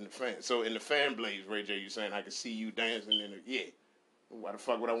in the fan. So in the fan blaze, Ray J, you saying I can see you dancing in it? Yeah. Why the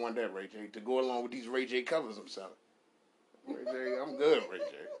fuck would I want that, Ray J? To go along with these Ray J covers I'm selling. Ray J, I'm good, Ray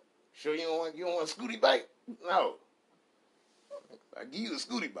J. Sure you don't want a scooty bike? No. I give you a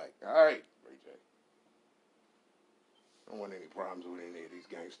scooty bike. All right, Ray J. I don't want any problems with any of these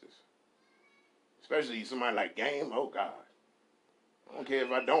gangsters. Especially somebody like Game. Oh, God. I don't care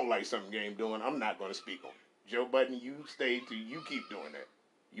if I don't like something Game doing. I'm not going to speak on it. Joe Budden, you stay till you keep doing that.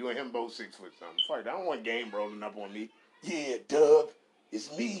 You and him both 6 foot something. Fuck, I don't want Game rolling up on me. Yeah, Dub,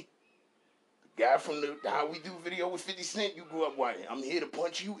 it's me. The guy from the How We Do video with 50 Cent, you grew up watching. I'm here to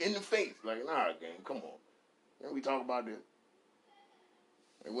punch you in the face. Like, nah, Game, come on. Can we talk about this?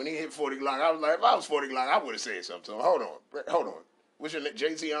 And when he hit 40 Glock, I was like, if I was 40 Glock, I would have said something to him. Hold on. What's your name?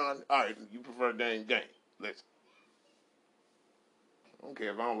 JC on? All right, you prefer Dame. Listen. I don't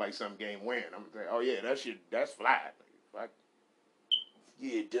care if I don't like some game win. I'm going to say, oh, yeah, that's fly. Like,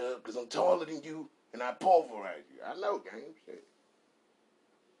 yeah, Doug, because I'm taller than you and I pulverize you. I know, gang. Shit.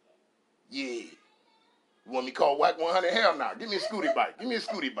 Yeah. You want me to call Whack 100? Hell no. Give me a scooty bike.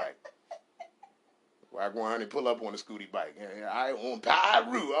 Whack 100 pull up on a scooty bike. I on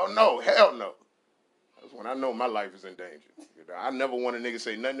Pyru. Oh, no. Hell no. That's when I know my life is in danger. I never want a nigga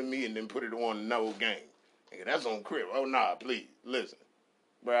say nothing to me and then put it on no game. Nigga, that's on crib. Oh, nah, please. Listen.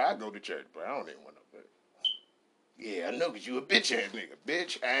 Bro, I go to church, bro. I don't even want no bitch. Yeah, I know, because you a bitch-ass nigga.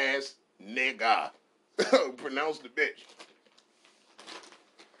 Bitch-ass nigga. Pronounce the bitch.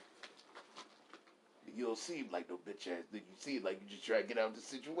 You don't seem like no bitch-ass nigga. You seem like you just try to get out of the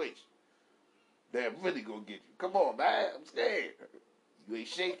situation. That really gonna get you. Come on, man. I'm scared. You ain't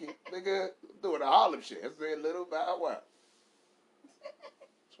shaking, nigga. I'm doing a Harlem shit. I said little Bow Wow.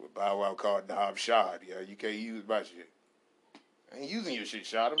 That's what Bow Wow called Knob Shad. Yeah, you can't use my shit. I ain't using your shit,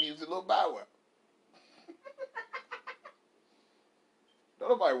 Shad. I'm using little Bow Wow. Don't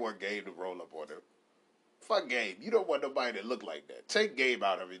nobody want Gabe to roll up on them. Fuck Gabe. You don't want nobody to look like that. Take Gabe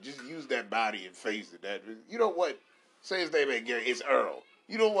out of it. Just use that body and face it. That you don't want. Say his name ain't Gary. It's Earl.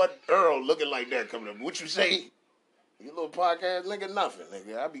 You don't want Earl looking like that coming up. What you say? You little podcast nigga, nothing,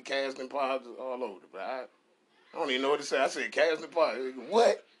 nigga. I be casting pods all over, but I don't even know what to say. I said casting pods.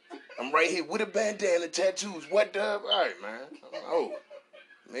 What? I'm right here with a bandana, tattoos. What, Dub? All right, man. I'm old.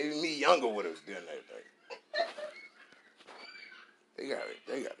 Maybe me younger would have done that thing. They got it.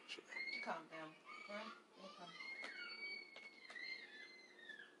 Shit. Calm down. Right?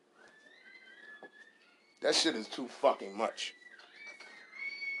 That shit is too fucking much.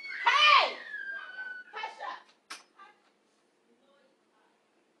 Hey! Hush up!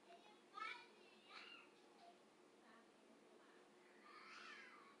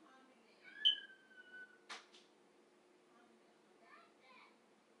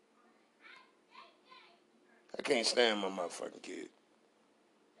 I can't stand my motherfucking kids.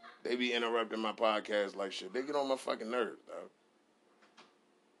 They be interrupting my podcast like shit. They get on my fucking nerves, dog.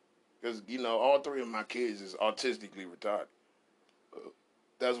 Because, all three of my kids is autistically retarded.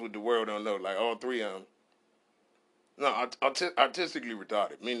 That's what the world don't know. Like, all three of them. No, artistically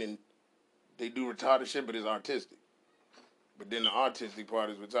retarded. Meaning they do retarded shit, but it's artistic. But then the artistic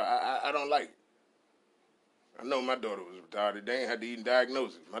part is retarded. I don't like it. I know my daughter was retarded. They ain't had to even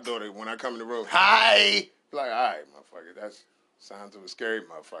diagnose it. My daughter, when I come in the room, hi! Like, all right, motherfucker. That's sounds of a scary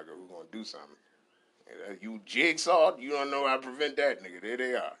motherfucker who's going to do something. You jigsaw, you don't know how to prevent that, nigga. There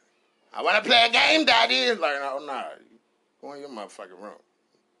they are. I want to play a game, Daddy. Like, oh, nah. Go in your motherfucking room.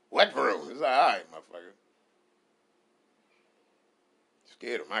 What room? It's like, all right, motherfucker.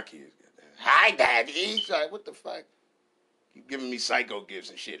 Scared of my kids. Hi, Daddy. It's like, what the fuck? Keep giving me psycho gifts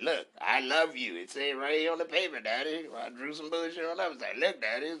and shit. Look, I love you. It said right here on the paper, Daddy. I drew some bullshit on up. It's like, look,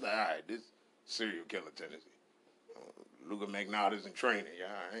 Daddy. It's like, all right, this serial killer tendency. Luka McNaught is in training.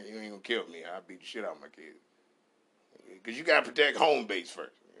 Yeah, you ain't gonna kill me. I'll beat the shit out of my kids. Because you gotta protect home base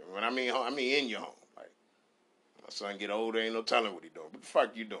first. When I mean home, I mean in your home. Like, my son get older, ain't no telling what he doing. What the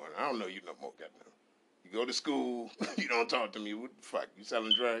fuck you doing? I don't know you no more, goddamn. You go to school, you don't talk to me. What the fuck? You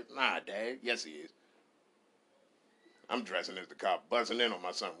selling drugs? Nah, Dad. Yes, he is. I'm dressing as the cop, busting in on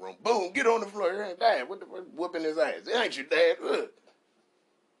my son's room. Boom, get on the floor. Hey, Dad, what the fuck? Whooping his ass. It ain't your dad. Ugh.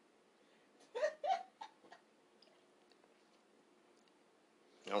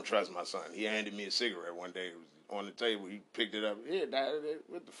 I don't trust my son. He handed me a cigarette one day. It was on the table. He picked it up. Here, Dad,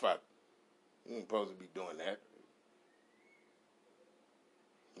 what the fuck? You ain't supposed to be doing that.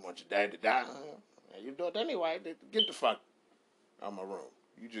 You want your dad to die? You do it anyway. Get the fuck out of my room.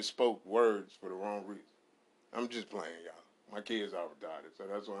 You just spoke words for the wrong reason. I'm just playing, y'all. My kids are retarded, so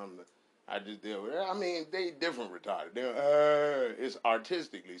that's why I just deal with it. I mean, they different retarded. It's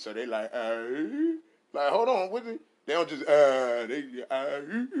artistically, so they like, hold on, what's it? They don't just,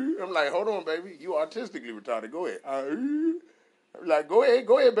 I'm like, hold on, baby. You artistically retarded. Go ahead. I'm like, go ahead,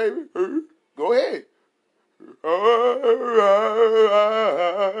 baby. Go ahead. I'm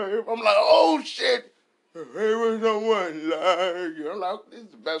like, oh, shit. There was no one like you. I'm like, this is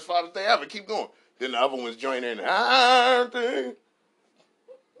the best Father's Day ever. Keep going. Then the other ones join in. All right,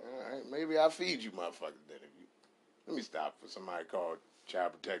 maybe I'll feed you motherfuckers then. Let me stop for somebody called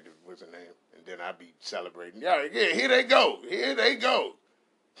Child Protective, what's her name? And then I'll be celebrating. Yeah, here they go.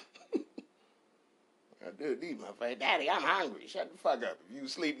 I do these motherfuckers. Daddy, I'm hungry. Shut the fuck up. If you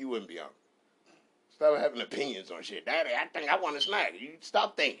sleep, you wouldn't be hungry. Stop having opinions on shit. Daddy, I think I want a snack. You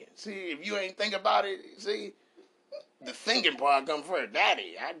stop thinking. See, if you ain't think about it, see, the thinking part comes first.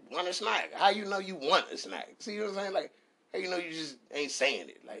 Daddy, I want a snack. How you know you want a snack? See what I'm saying? Like, how you know you just ain't saying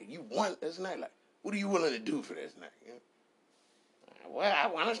it? Like, you want a snack? Like, what are you willing to do for that snack? You know? Well, I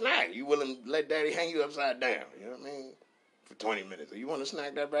want a snack. You willing to let daddy hang you upside down? You know what I mean? For 20 minutes. You want a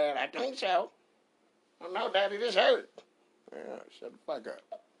snack that bad? I think so. Oh, no, daddy, this hurt. Yeah, shut the fuck up.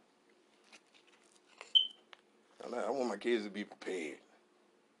 I want my kids to be prepared.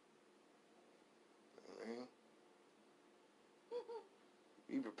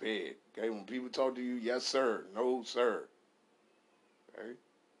 Be prepared. Okay, when people talk to you, yes sir, no sir. Okay,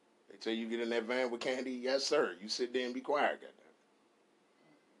 they tell you get in that van with candy, yes sir. You sit there and be quiet. Goddamn.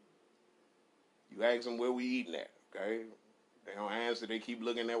 You ask them where we eating at. Okay, they don't answer. They keep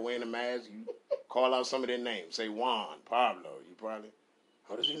looking that way in the mask. You call out some of their names. Say Juan, Pablo. You probably.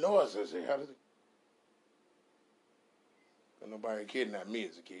 How does he know us? I say, how does he? Nobody kidnapped me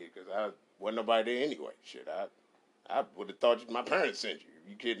as a kid because I wasn't nobody there anyway. Shit, I would have thought my parents sent you.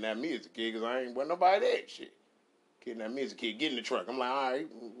 You kidnapped me as a kid because I ain't wasn't nobody there. Shit, kidnapped me as a kid. Get in the truck. I'm like, all right,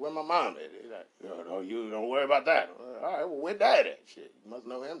 where my mom at? They're like, no, you don't worry about that. All right, well, where dad at? Shit, you must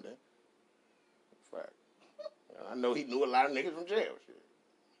know him then. Fact. I know he knew a lot of niggas from jail. Shit,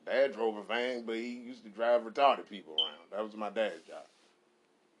 dad drove a van, but he used to drive retarded people around. That was my dad's job.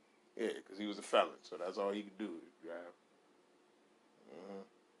 Yeah, because he was a felon, so that's all he could do is drive.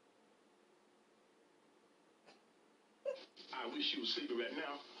 I wish you was sleeping right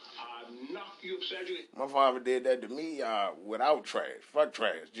now. I'd knock you upside your head. My father did that to me without trash. Fuck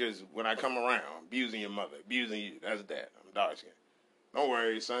trash. Just when I come around, abusing your mother, abusing you. That's that. I'm dark skinned. Don't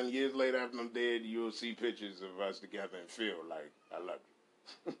worry, son. Years later after I'm dead, you'll see pictures of us together and feel like I love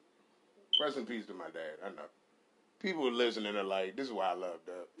you. Rest in peace to my dad. I know. People are listening are like, this is why I love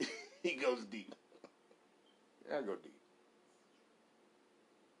Dub. He goes deep. Yeah, I go deep.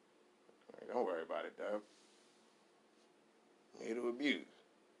 Right, don't worry about it, Dub. Here to abuse. You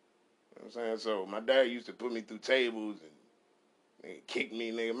know what I'm saying? So my dad used to put me through tables and kick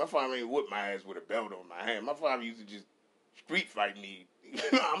me, nigga. My father ain't whip my ass with a belt on my hand. My father used to just street fight me.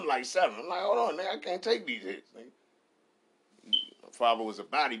 I'm like 7. I'm like, hold on, nigga, I can't take these hits, nigga. My father was a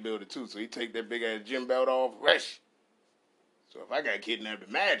bodybuilder too, so he take that big ass gym belt off, rush. So if I got kidnapped,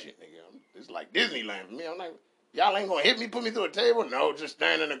 imagine, nigga. It's like Disneyland for me. I'm like, y'all ain't gonna hit me, put me through a table? No, just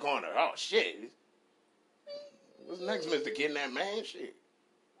stand in the corner. Oh, shit. What's next, Mr. Kidnap Man? Shit.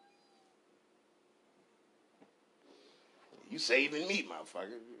 You saving me,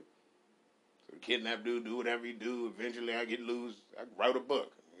 motherfucker. So the kidnap dude do whatever he do. Eventually I get loose. I wrote a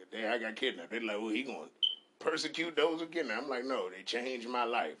book. The day I got kidnapped, they're like, well, he gonna persecute those who kidnapped. I'm like, no, they changed my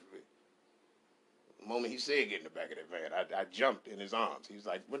life. The moment he said get in the back of that van, I jumped in his arms. He was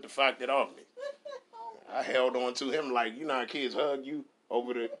like, what the fuck, get off me? I held on to him like, you know how kids hug you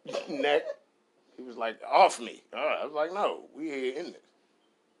over the neck? He was like, off me. I was like, no, we here in this.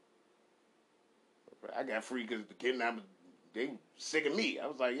 I got free because the kidnappers, they sick of me. I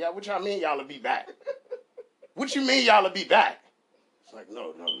was like, yeah, what y'all mean y'all will be back? What you mean y'all will be back? It's like,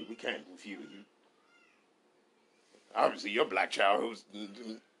 no, we can't refuse you. Obviously, your black child who's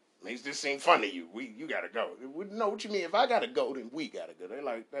makes this seem fun to you. You gotta go. No, what you mean? If I gotta go, then we gotta go. They're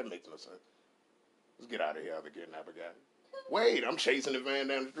like, that makes no sense. Let's get out of here, other kidnapper guy. Wait, I'm chasing the van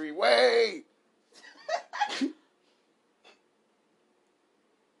down the street. Wait!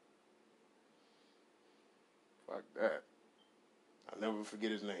 Fuck that. I'll never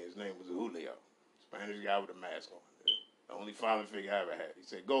forget his name. His name was Julio. Spanish guy with a mask on. The only father figure I ever had. He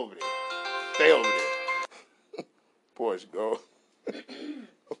said, go over there. Stay over there. Porsche, go.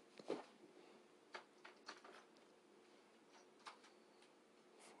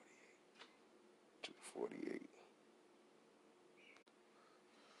 248.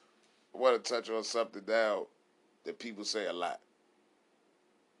 I want to touch on something now that people say a lot.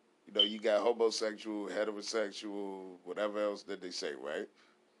 You know, you got homosexual, heterosexual, whatever else that they say, right?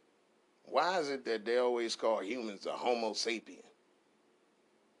 Why is it that they always call humans a homo sapien?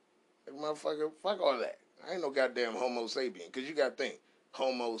 Like, motherfucker, fuck all that. I ain't no goddamn homo sapien. Because you got to think,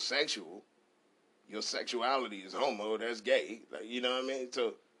 homosexual, your sexuality is homo, that's gay. Like, you know what I mean?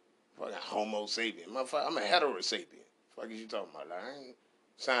 So, fucking homo sapien. Motherfucker, I'm a heterosapien. Fuck is you talking about? Like, I ain't...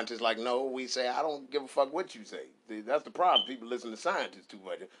 Scientists like, no, we say, I don't give a fuck what you say. That's the problem. People listen to scientists too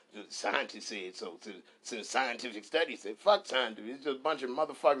much. The scientists said so. Since scientific studies said, fuck scientists. It's just a bunch of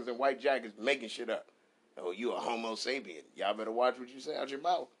motherfuckers in white jackets making shit up. Oh, you a homo sapien. Y'all better watch what you say out your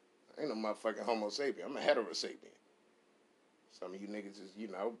mouth. I ain't no motherfucking homo sapien. I'm a heterosapien. Some of you niggas is, you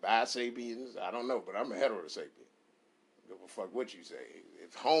know, bisapiens. I don't know, but I'm a heterosapien. Give a fuck what you say.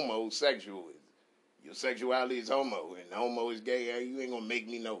 If homosexual is, your sexuality is homo, and homo is gay, you ain't gonna make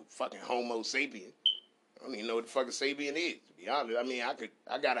me no fucking homo sapien. I don't even know what the fuck a sapien is, to be honest. I mean,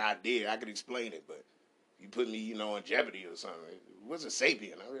 I got an idea. I could explain it, but you put me, on Jeopardy or something. What's a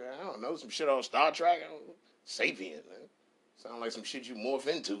sapien? I don't know. Some shit on Star Trek? I don't know. Sapien, man. Sound like some shit you morph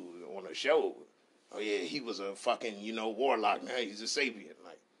into on a show. Oh, yeah, he was a fucking, warlock. Now he's a sapien.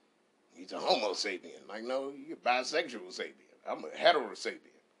 Like, he's a homo sapien. Like, no, you're a bisexual sapien. I'm a hetero sapien.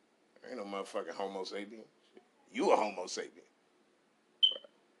 Ain't no motherfucking homo sapien. You a homo sapien.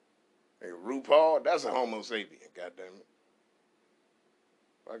 Hey, RuPaul, that's a homo sapien, goddammit.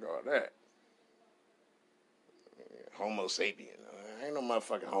 Fuck all that. Homo sapien. Ain't no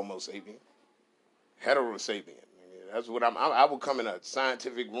motherfucking homo sapien. Hetero sapien. That's what I will come in a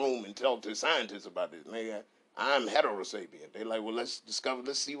scientific room and talk to scientists about this. Nigga, I'm hetero sapien. They like, well, let's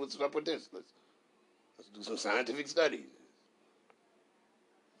see what's up with this. Let's do some scientific studies.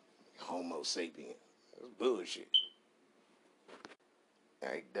 Homo sapien. That's bullshit.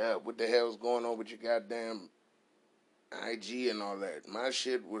 Hey, Dub, what the hell's going on with your goddamn IG and all that? My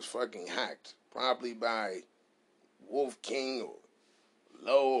shit was fucking hacked. Probably by Wolf King or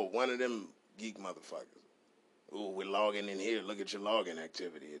Low or one of them geek motherfuckers. Ooh, we're logging in here. Look at your login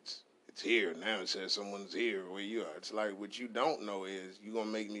activity. It's here. Now it says someone's here where you are. It's like what you don't know is you're going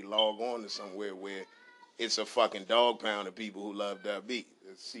to make me log on to somewhere where it's a fucking dog pound of people who love Dub B.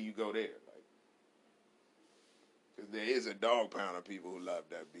 Let's see you go there. Because there is a dog pound of people who love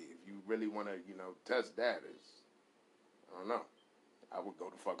that beat. If you really want to, test that, I don't know. I would go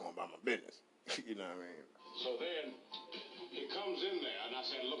the fuck on about my business. You know what I mean? So then, he comes in there, and I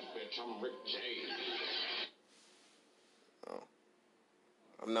said, look, bitch, I'm Rick James. Oh.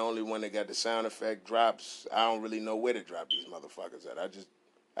 I'm the only one that got the sound effect drops. I don't really know where to drop these motherfuckers at.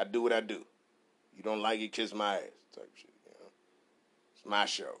 I do what I do. You don't like it, kiss my ass type shit, It's my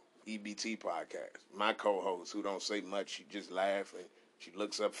show. EBT podcast. My co-host who don't say much, she just laugh and she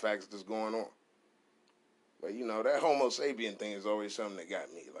looks up facts that's going on. But that Homo sapien thing is always something that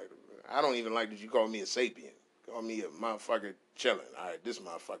got me. Like, I don't even like that you call me a sapien. Call me a motherfucker chilling. All right, this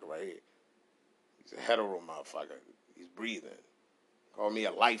motherfucker right here. He's a hetero motherfucker. He's breathing. Call me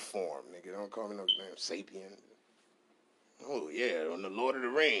a life form, nigga. Don't call me no damn sapien. Oh yeah, on the Lord of the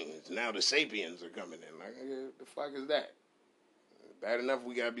Rings, now the sapiens are coming in. Like, the fuck is that? Bad enough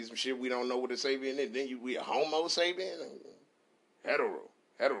we gotta be some shit we don't know what a sapien is. Then we a homo sapien? Hetero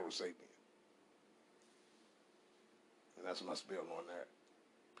sapien. And that's my spill on that.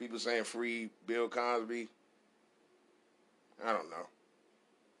 People saying free Bill Cosby. I don't know.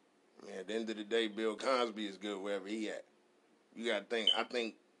 I mean, at the end of the day, Bill Cosby is good wherever he at. You gotta think, I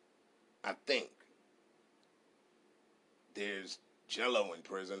think there's Jello in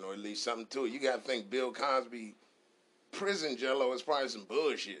prison, or at least something to it. You gotta think Bill Cosby prison Jello is probably some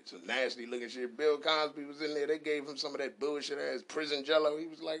bullshit, some nasty looking shit. Bill Cosby was in there. They gave him some of that bullshit ass prison Jello. He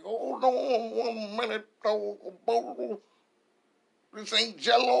was like, hold on 1 minute, this ain't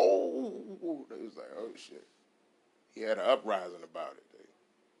Jello. They was like, oh shit. He had an uprising about it.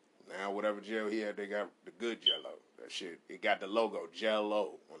 Now whatever jail he had, they got the good Jello. That shit, it got the logo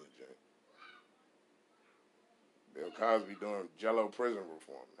Jello on the jail. Bill Cosby doing Jello prison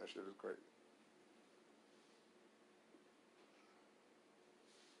reform. That shit is crazy.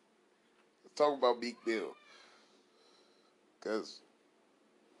 Talk about Meek Mill, because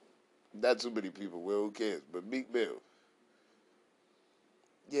not too many people will. Who cares? But Meek Mill,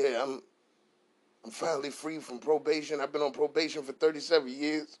 yeah, I'm finally free from probation. I've been on probation for 37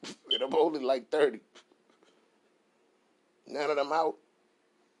 years, and I'm only like 30. Now that I'm out,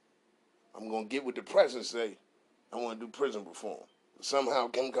 I'm gonna get what the president say. I want to do prison reform. But somehow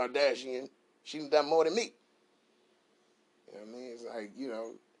Kim Kardashian, she done more than me. You know what I mean? It's like,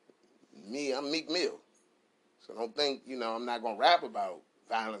 me, I'm Meek Mill. So don't think, I'm not going to rap about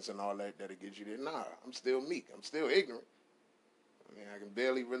violence and all that that'll get you there. Nah, I'm still meek. I'm still ignorant. I mean, I can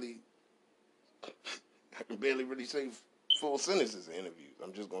barely really say full sentences in interviews.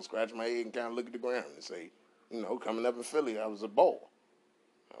 I'm just going to scratch my head and kind of look at the ground and say, coming up in Philly, I was a bull.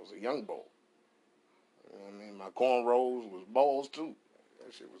 I was a young bull. You know what I mean? My cornrows was balls, too.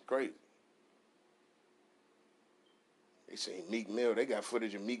 That shit was crazy. They say Meek Mill. They got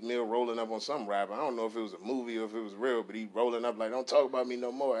footage of Meek Mill rolling up on some rapper. I don't know if it was a movie or if it was real, but he rolling up like, don't talk about me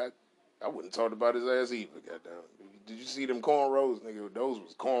no more. I wouldn't talk about his ass either, goddamn. Did you see them cornrows, nigga? Those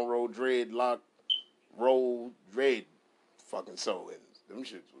was cornrow, dreadlock, roll, dread fucking sew-ins. Them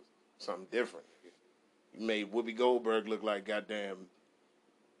shits was something different, nigga. You made Whoopi Goldberg look like goddamn,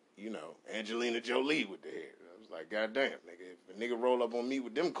 Angelina Jolie with the hair. I was like, goddamn, nigga. If a nigga roll up on me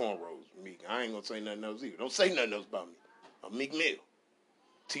with them cornrows, Meek, I ain't gonna say nothing else either. Don't say nothing else about me. I'm Meek Mill.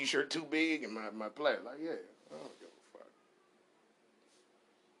 T-shirt too big and my plaid. Like, yeah, I don't give a fuck.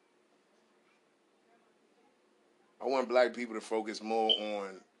 I want black people to focus more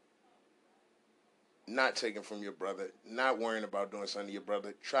on not taking from your brother, not worrying about doing something to your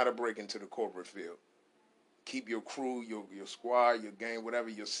brother. Try to break into the corporate field. Keep your crew, your squad, your gang, whatever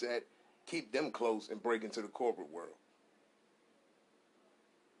your set, keep them close and break into the corporate world.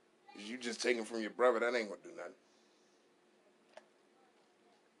 Because you just taking from your brother, that ain't going to do nothing.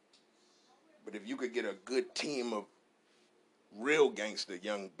 But if you could get a good team of real gangster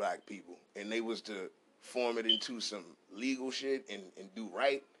young black people and they was to form it into some legal shit and do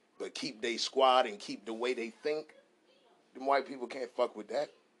right, but keep their squad and keep the way they think, them white people can't fuck with that.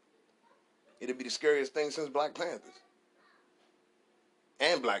 It'd be the scariest thing since Black Panthers.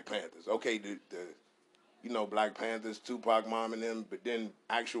 And Black Panthers. Okay, the Black Panthers, Tupac mom and them, but then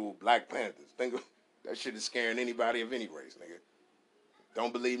actual Black Panthers. Think of that shit is scaring anybody of any race, nigga.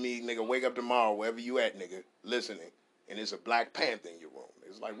 Don't believe me, nigga, wake up tomorrow, wherever you at, nigga, listening, and it's a Black Panther in your room.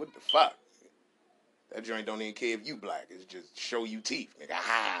 It's like, what the fuck? That joint don't even care if you black. It's just show you teeth, nigga.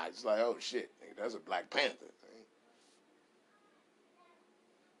 Ha! It's like, oh shit, nigga, that's a Black Panther.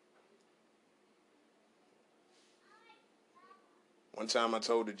 One time I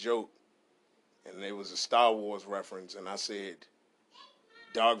told a joke, and it was a Star Wars reference, and I said,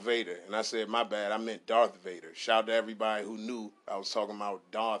 Darth Vader. And I said, my bad, I meant Darth Vader. Shout out to everybody who knew I was talking about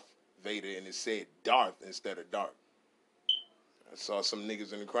Darth Vader, and it said Darth instead of Darth. I saw some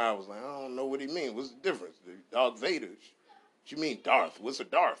niggas in the crowd was like, I don't know what he mean. What's the difference? Darth Vader. What you mean Darth? What's a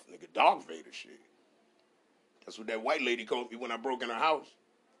Darth? Nigga, Darth Vader shit. That's what that white lady called me when I broke in her house.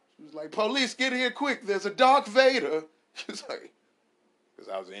 She was like, police, get here quick. There's a Darth Vader. She was like, because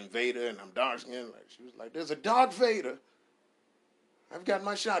I was an invader and I'm dark skinned. Like, she was like, there's a Darth Vader. I've got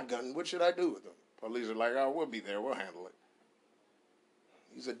my shotgun. What should I do with him? Police are like, oh, we'll be there. We'll handle it.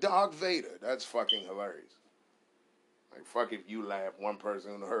 He's a Darth Vader. That's fucking hilarious. Like, fuck if you laugh. One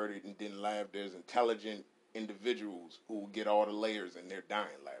person who heard it and didn't laugh. There's intelligent individuals who will get all the layers and they're dying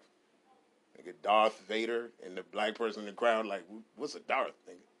laughing. Nigga, Darth Vader and the black person in the crowd like, what's a Darth,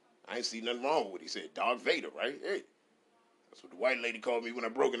 nigga? I ain't see nothing wrong with what he said. Darth Vader, right? Hey. That's what the white lady called me when I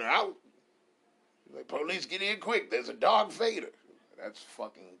broke in her house. She's like, police, get in quick. There's a Darth Vader. That's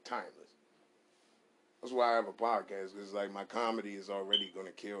fucking timeless. That's why I have a podcast. It's like my comedy is already going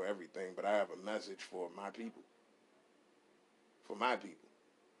to kill everything, but I have a message for my people. For my people.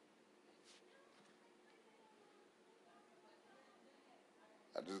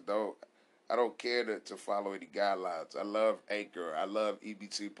 I don't care to follow any guidelines. I love Anchor. I love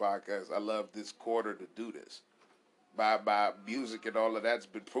EBT Podcast. I love this quarter to do this. By music and all of that's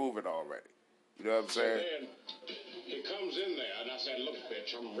been proven already. You know what I'm saying? So then, he comes in there, and I said, look,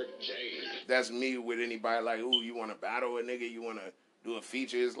 bitch, I'm Rick James. That's me with anybody like, ooh, you want to battle a nigga? You want to do a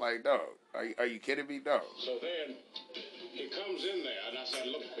feature? It's like, dog, are you kidding me, dog? So then, he comes in there, and I said,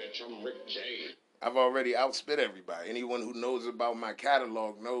 look, bitch, I'm Rick James. I've already outspit everybody. Anyone who knows about my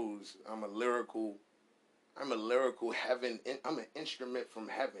catalog knows I'm a lyrical heaven. I'm an instrument from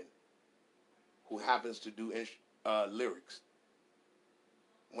heaven who happens to do lyrics.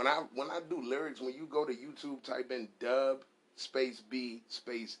 When I do lyrics, when you go to YouTube, type in dub space B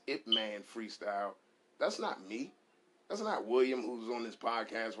space Ip Man freestyle, that's not me. That's not William who's on this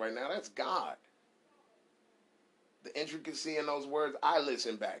podcast right now. That's God. The intricacy in those words, I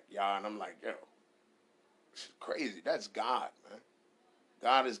listen back, y'all, and I'm like, yo, it's crazy. That's God, man.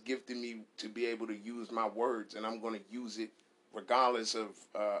 God has gifted me to be able to use my words, and I'm going to use it regardless of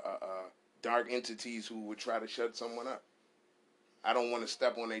dark entities who would try to shut someone up. I don't want to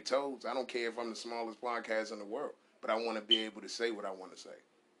step on their toes. I don't care if I'm the smallest podcast in the world, but I want to be able to say what I want to say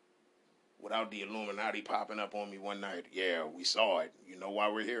without the Illuminati popping up on me one night. Yeah, we saw it. You know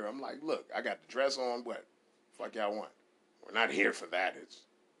why we're here? I'm like, look, I got the dress on. What? Fuck y'all want? We're not here for that. It's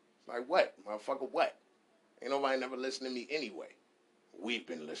like, what? Motherfucker, what? Ain't nobody never listened to me anyway. We've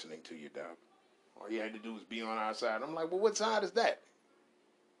been listening to you, dog. All you had to do was be on our side. I'm like, well, what side is that?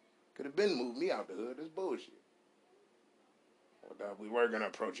 Could have been moved me out the hood. It's bullshit. Well, we were going to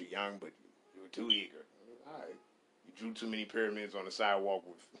approach you young, but you were too eager. All right. You drew too many pyramids on the sidewalk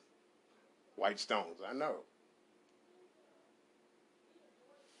with white stones. I know.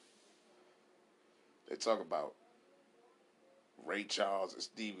 They talk about Ray Charles and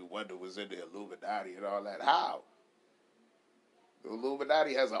Stevie Wonder was in the Illuminati and all that. How? The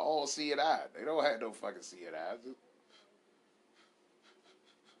Illuminati has an all-seeing eye. They don't have no fucking seeing eyes.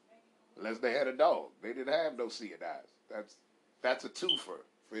 Unless they had a dog. They didn't have no seeing eyes. That's a twofer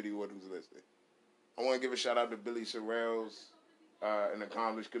for anyone who's listening. I want to give a shout out to Billy Sorrells, an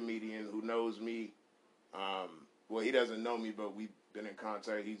accomplished comedian who knows me. Well, he doesn't know me, but we've been in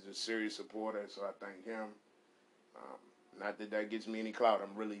contact. He's a serious supporter, so I thank him. Not that gets me any clout.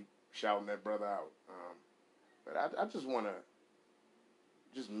 I'm really shouting that brother out. But I just want to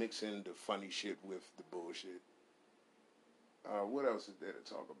just mix in the funny shit with the bullshit. What else is there to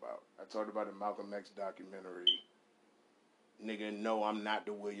talk about? I talked about the Malcolm X documentary. Nigga, no, I'm not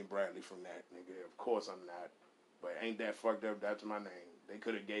the William Bradley from that, nigga. Of course I'm not. But ain't that fucked up? That's my name. They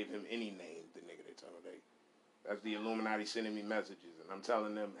could have gave him any name, the nigga they told me. That's the Illuminati sending me messages. And I'm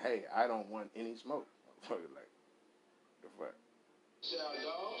telling them, hey, I don't want any smoke. Fuck it, like, the fuck? Shout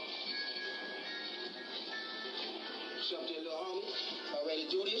dog. What's up there, little homie? All ready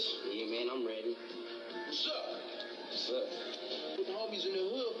to do this? Yeah, man, I'm ready. What's up? What's up? With the homies in the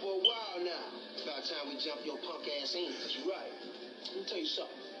hood for a while now. It's about time we jump your punk ass in. That's right. Let me tell you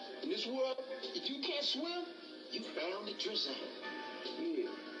something. In this world, if you can't swim, you found the drizzle. Yeah.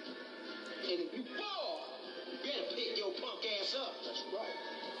 And if you fall, you better pick your punk ass up. That's right.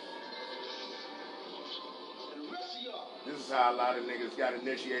 And the rest of y'all, This is how a lot of niggas got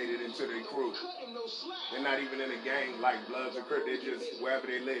initiated into their crew. cut him no slack. They're not even in a gang like Bloods and Crips. They're just wherever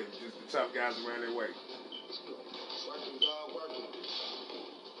they live. Just the tough guys around their way. Let's go. Working, dog, working.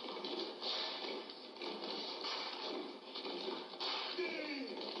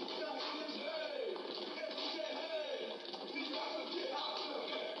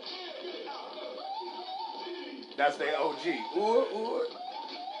 That's their OG. Ooh.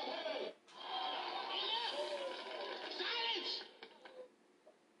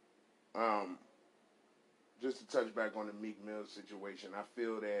 Just to touch back on the Meek Mill situation, I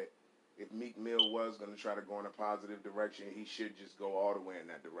feel that if Meek Mill was going to try to go in a positive direction, he should just go all the way in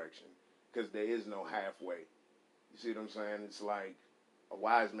that direction. Because there is no halfway. You see what I'm saying? It's like a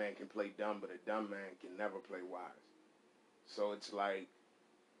wise man can play dumb, but a dumb man can never play wise. So it's like,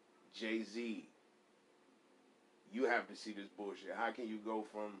 Jay-Z, you have to see this bullshit. How can you go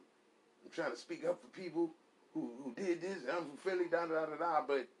from, I'm trying to speak up for people who did this, and I'm from Philly, da-da-da-da-da,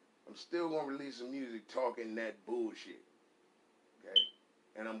 but I'm still going to release some music talking that bullshit. Okay?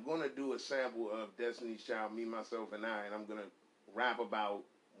 And I'm going to do a sample of Destiny's Child, Me, Myself, and I, and I'm going to rap about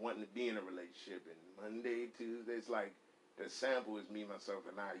wanting to be in a relationship. And Monday, Tuesday, it's like the sample is Me, Myself,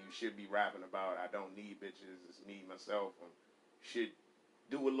 and I. You should be rapping about I don't need bitches, it's me, myself. Should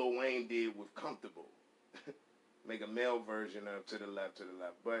do what Lil Wayne did with Comfortable. Make a male version of To the Left.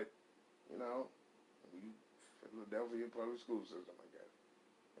 But, you know, you Philadelphia public school system, I guess.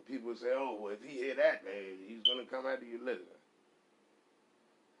 And people say, oh, well, if he hear that, man, he's going to come after you. Listen.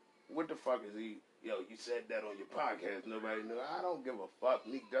 What the fuck is he? Yo, you said that on your podcast. Nobody knew. I don't give a fuck,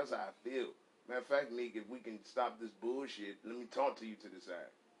 Meek. That's how I feel. Matter of fact, Meek, if we can stop this bullshit, let me talk to you to the side.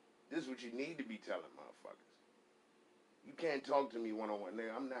 This is what you need to be telling motherfuckers. You can't talk to me one-on-one.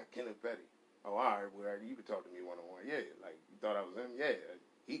 Nigga, I'm not Kenneth Petty. Oh, all right, well, you can talk to me one-on-one. Yeah, like, you thought I was him? Yeah.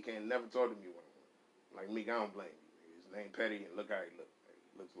 He can never talk to me one-on-one. Like, Meek, I don't blame you. His name Petty, and look how he look.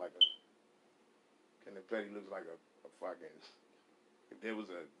 He looks like a... Kenneth Petty looks like a fucking... If there was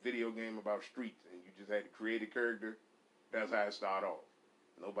a video game about streets and you just had to create a character, that's how it started off.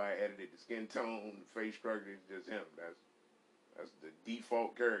 Nobody edited the skin tone, the face structure, it's just him. That's the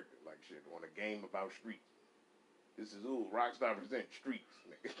default character, like shit, on a game about streets. This is Rockstar presents Streets,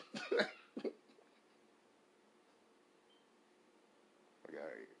 nigga.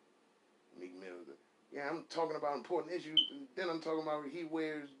 Okay, Meek Mill. Yeah, I'm talking about important issues, and then I'm talking about he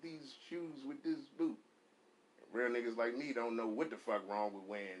wears these shoes with this boot. Real niggas like me don't know what the fuck wrong with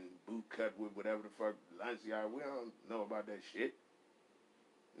wearing boot cut with whatever the fuck Balenciaga. We don't know about that shit.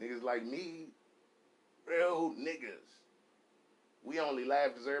 Niggas like me, real niggas, we only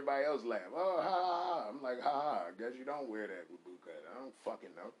laugh because everybody else laugh. Oh, ha, ha, ha. I'm like, ha, ha, I guess you don't wear that with boot cut. I don't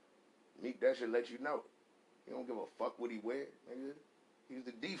fucking know. Meek, that should let you know. He don't give a fuck what he wear, nigga. He's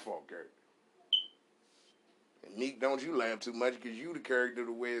the default character. And Meek, don't you laugh too much because you the character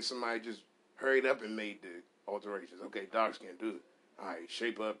to where somebody just hurried up and made the alterations. Okay, dark skin, do it. All right,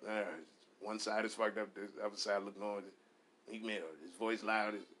 shape up. One side is fucked up, the other side look normal. Meek Mill, his voice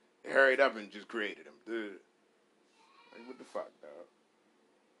loud. They hurried up and just created him. Dude. Like, what the fuck, dog?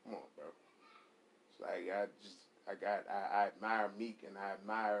 Come on, bro. It's like, I admire Meek, and I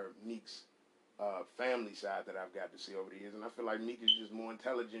admire Meek's family side that I've got to see over the years, and I feel like Meek is just more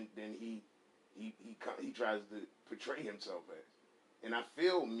intelligent than he tries to portray himself as. And I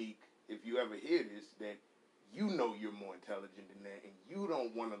feel, Meek, if you ever hear this, that you know you're more intelligent than that, and you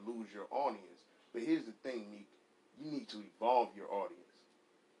don't want to lose your audience. But here's the thing, Meek. You need to evolve your audience.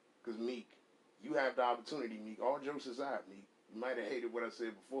 Because, Meek, you have the opportunity, Meek. All jokes aside, Meek. You might have hated what I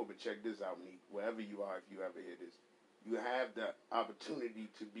said before, but check this out, Meek. Wherever you are, if you ever hear this. You have the opportunity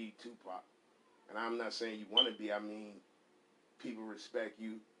to be Tupac. And I'm not saying you want to be. I mean, people respect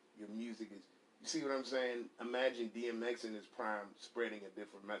you. Your music is... You see what I'm saying? Imagine DMX in his prime spreading a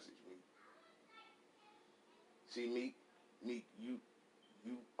different message, Meek. See, Meek, you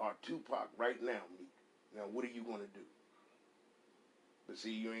are Tupac right now, Meek. Now, what are you going to do? But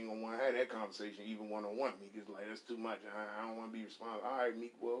see, you ain't going to want to have that conversation even one-on-one. Meek is like, that's too much. I don't want to be responsible. All right,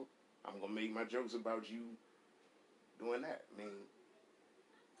 Meek, well, I'm going to make my jokes about you doing that. I mean,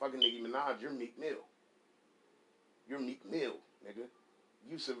 fucking Nicki Minaj, you're Meek Mill. You're Meek Mill, nigga.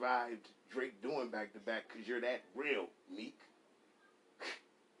 You survived Drake doing back-to-back because you're that real, Meek.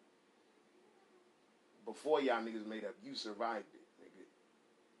 Before y'all niggas made up, you survived it, nigga.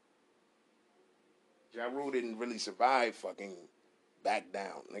 Ja Rule didn't really survive fucking back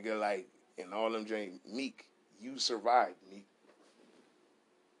down, nigga. Like, in all them dreams, Meek, you survived, Meek.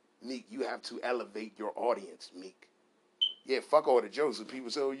 Meek, you have to elevate your audience, Meek. Yeah, fuck all the jokes. And people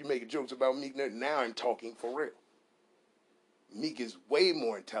say, oh, you making jokes about Meek. Now I'm talking for real. Meek is way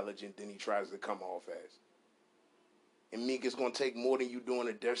more intelligent than he tries to come off as. And Meek is going to take more than you doing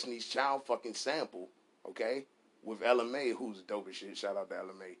a Destiny's Child fucking sample, okay, with LMA, who's dope as shit. Shout out to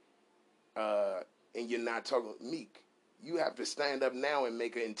LMA. And you're not talking Meek. You have to stand up now and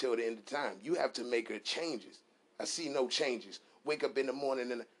make it until the end of time. You have to make her changes. I see no changes. Wake up in the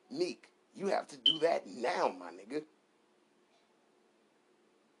morning and Meek, you have to do that now, my nigga.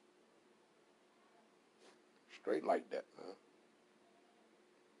 Straight like that, man.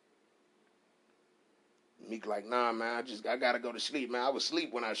 Meek like, nah, man, I gotta go to sleep, man. I was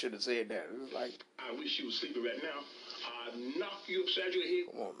asleep when I should have said that. It was like, I wish you was sleeping right now. I'd knock you upside your head.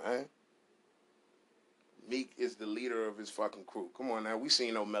 come on, man. Meek is the leader of his fucking crew. Come on now, we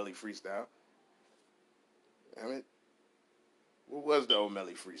seen O'Malley freestyle. I mean, what was the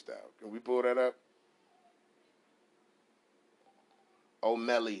O'Malley freestyle? Can we pull that up?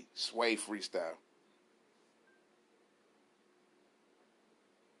 O'Malley Sway freestyle.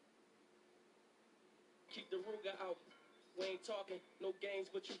 Keep the Ruger out. We ain't talking no games,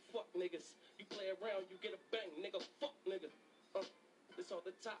 but you fuck niggas. You play around, you get a bang, nigga. Fuck nigga. This off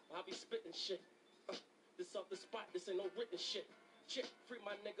the top, I be spitting shit. This off the spot, this ain't no written shit. Shit, free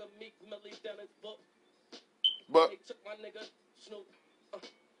my nigga Meek Millie down his book. But They took my nigga Snoop.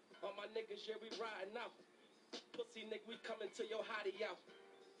 All my niggas, yeah, we riding out. Pussy nigga, we coming to your hottie out.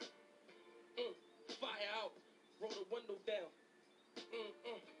 Fire out. Roll the window down.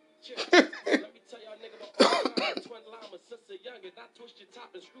 Shit. Let me tell y'all nigga about all time. Twin llamas since a youngin'. I twist your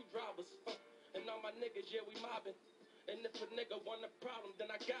top and screwdrivers. And all my niggas, yeah, we mobbing. And if a nigga want a problem, then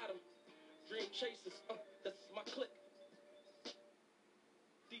I got him. Dream chasers, that's my clique.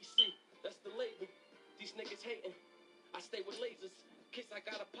 DC, that's the label. These niggas hating. I stay with lasers. Kiss, I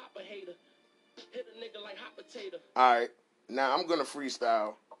got a pop a hater. Hit a nigga like hot potato. all right, now I'm gonna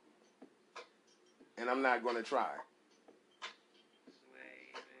freestyle, and I'm not gonna try.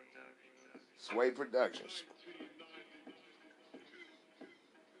 Sway Productions.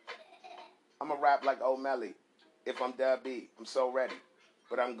 I'm gonna rap like O'Malley. If I'm Dub B, I'm so ready.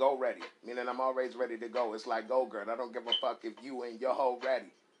 But I'm go ready, meaning I'm always ready to go. It's like go girl. I don't give a fuck if you and your hoe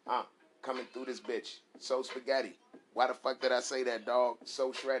ready. Coming through this bitch. So spaghetti. Why the fuck did I say that, dog?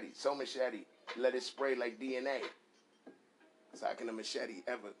 So shreddy. So machete. Let it spray like DNA. So how can a machete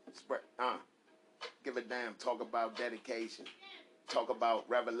ever spray? Give a damn. Talk about dedication. Talk about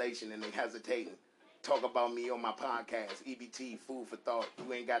revelation and they hesitating. Talk about me on my podcast. EBT, food for thought.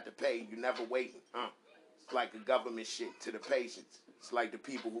 You ain't got to pay. You never waiting. It's like a government shit to the patients. It's like the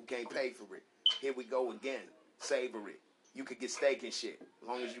people who can't pay for it. Here we go again. Savor it. You could get steak and shit. As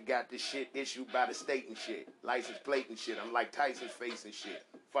long as you got this shit issued by the state and shit. License plate and shit. I'm like Tyson's face and shit.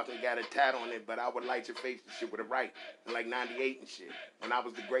 Fucking got a tat on it, but I would light your face and shit with a right. In like 98 and shit. When I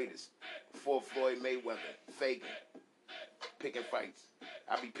was the greatest. Before Floyd Mayweather. Faking. Picking fights.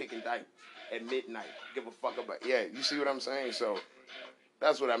 I be picking diapers at midnight. Give a fuck about. Yeah, you see what I'm saying? So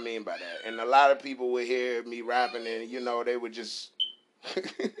that's what I mean by that. And a lot of people would hear me rapping and, you know, they would just they'd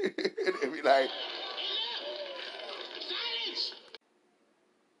be like, Silence!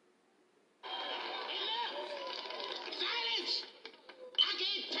 Silence! I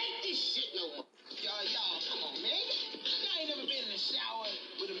can't take this shit no more. Y'all, come on, man. Y'all ain't never been in the shower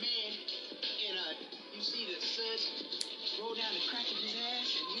with a man and you see the suds roll down the crack of his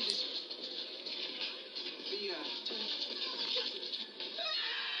ass and you just be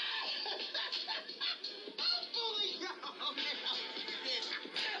I'm fooling y'all, man.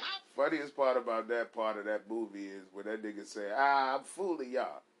 funniest part about that part of that movie is when that nigga said, I'm fooling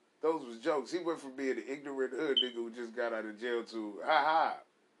y'all. Those was jokes. He went from being an ignorant hood nigga who just got out of jail to,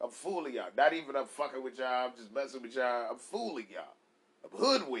 I'm fooling y'all. Not even I'm fucking with y'all. I'm just messing with y'all. I'm fooling y'all. I'm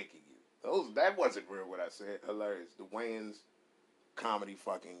hoodwinking you. That wasn't real what I said. Hilarious. The Wayans comedy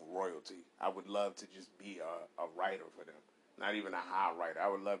fucking royalty. I would love to just be a writer for them. Not even a high writer. I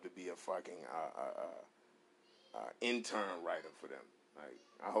would love to be a fucking intern writer for them. Like,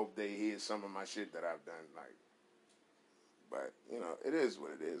 I hope they hear some of my shit that I've done. Like, but you know, it is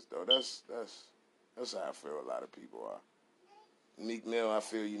what it is, though. That's how I feel. A lot of people are. Meek Mill, I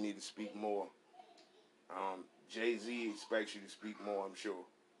feel you need to speak more. Jay-Z expects you to speak more, I'm sure.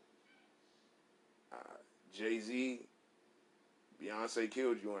 Jay-Z, Beyonce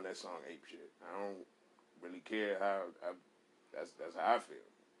killed you on that song, Ape Shit. I don't really care that's how I feel.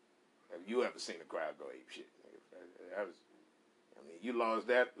 Have you ever seen a crowd go ape shit? You lost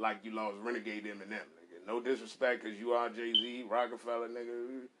that like you lost Renegade Eminem, nigga. No disrespect, because you are Jay-Z, Rockefeller,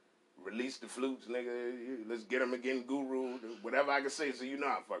 nigga. Release the flutes, nigga. Let's get them again, Guru. Whatever I can say so you know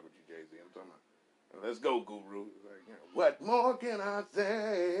I fuck with you, Jay-Z. I'm talking about, let's go, Guru. Like, you know, what more can I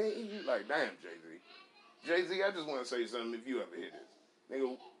say? Like, damn, Jay-Z. Jay-Z, I just want to say something if you ever hear this.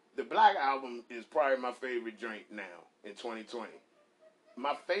 Nigga, the Black Album is probably my favorite joint now in 2020.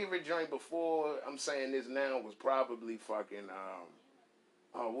 My favorite joint before I'm saying this now was probably fucking,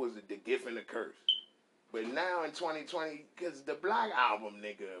 what was it, The Gift and the Curse. But now in 2020, because the Black Album,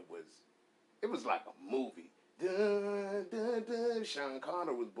 nigga, it was like a movie. Dun, dun, dun. Sean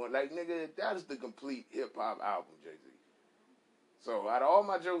Carter was born. Like, nigga, that is the complete hip-hop album, Jay-Z. So out of all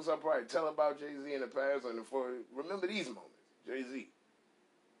my jokes I probably tell about Jay-Z in the past, and remember these moments. Jay-Z.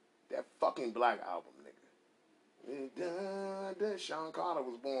 That fucking Black Album, nigga. Dun, dun. Sean Carter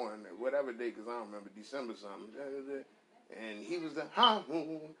was born whatever day, because I don't remember, December something. Dun, dun. And he was the ha.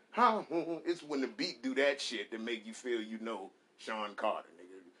 It's when the beat do that shit that make you feel you know Sean Carter,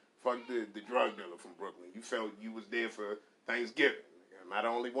 nigga. Fuck the drug dealer from Brooklyn. You felt you was there for Thanksgiving. Nigga. Am I the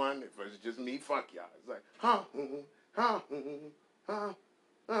only one? If it's just me, fuck y'all. It's like ha. I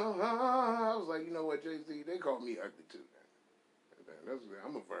was like, you know what, Jay-Z? They call me ugly too, man.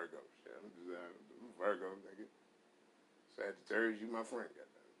 I'm a Virgo. Shit. I'm a Virgo, nigga. Sagittarius, you my friend, goddamn.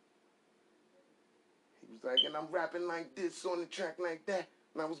 He was like, and I'm rapping like this on the track like that.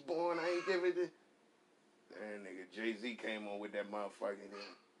 When I was born, I ain't give it a... Damn, nigga, Jay-Z came on with that motherfucking...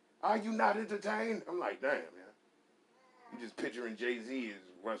 Are you not entertained? I'm like, damn, man. You just picturing Jay-Z as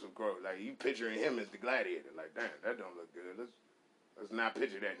Russell Crowe. Like, you picturing him as the gladiator. Like, damn, that don't look good. Let's not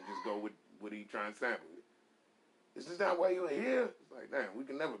picture that and just go with what he trying to sample. This is not why you're here. It's like, damn, we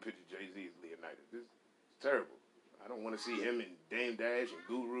can never picture Jay-Z as Leonidas. This is terrible. I don't want to see him and Dame Dash and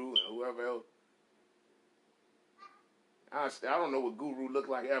Guru and whoever else. I don't know what Guru looked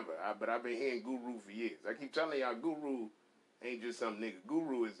like ever, but I've been hearing Guru for years. I keep telling y'all, Guru ain't just some nigga.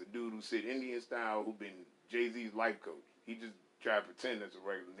 Guru is a dude who sit Indian style, who been Jay-Z's life coach. He just try to pretend that's a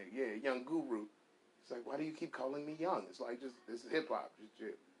regular nigga. Yeah, young Guru. It's like, why do you keep calling me young? It's like, this is hip-hop. Just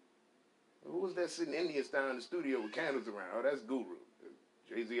chill. Who was that sitting Indian style in the studio with candles around? Oh, that's Guru.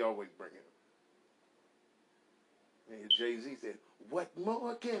 Jay-Z always bring him. And Jay-Z said, what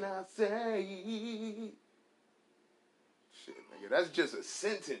more can I say? Shit, nigga, that's just a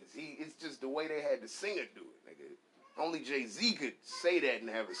sentence. It's just the way they had the singer do it, nigga. Only Jay-Z could say that and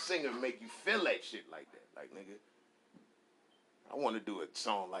have a singer make you feel that shit like that. Like, nigga, I want to do a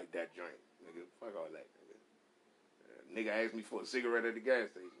song like that joint, nigga. Fuck all that, nigga. Nigga asked me for a cigarette at the gas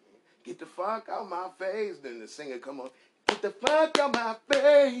station. Get the fuck out my face. Then the singer come on, get the fuck out my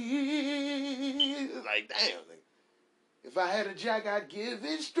face. Like, damn, nigga. If I had a jack, I'd give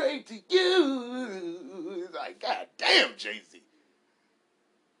it straight to you. It's like, god damn, Jay-Z.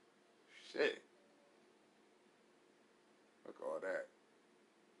 Shit. Fuck all that.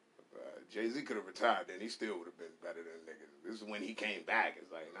 Jay-Z could have retired then. He still would have been better than niggas. This is when he came back.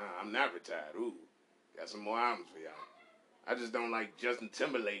 It's like, nah, I'm not retired. Ooh, got some more albums for y'all. I just don't like Justin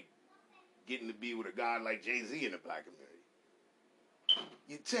Timberlake getting to be with a guy like Jay-Z in the black community.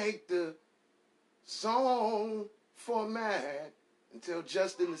 You take the song format and tell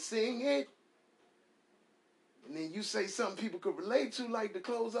Justin to sing it, and then you say something people could relate to, like the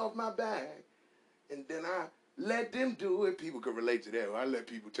clothes off my bag, and then I let them do it. People could relate to that. I let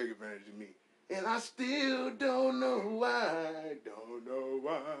people take advantage of me, and I still don't know why.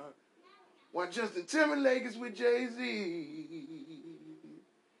 Why Justin Timberlake is with Jay-Z?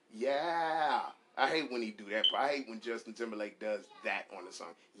 Yeah. I hate when he do that, but I hate when Justin Timberlake does that on the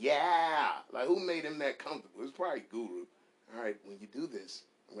song. Yeah. Like, who made him that comfortable? It's probably Guru. All right, when you do this,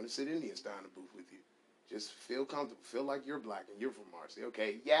 I'm going to sit Indian style in the booth with you. Just feel comfortable. Feel like you're black and you're from Marcy.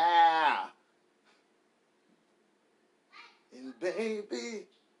 Okay, yeah. And baby,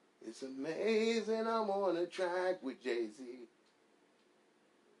 it's amazing I'm on a track with Jay-Z.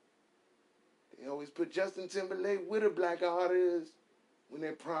 They always put Justin Timberlake with a black artist. When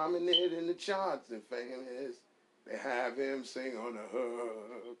they're prominent in the charts and famous, they have him sing on the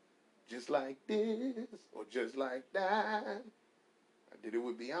hook, just like this or just like that. I did it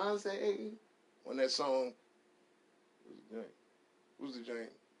with Beyonce on that song, joint? What's the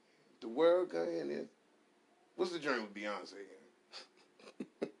joint? The world got in it. What's the joint with Beyonce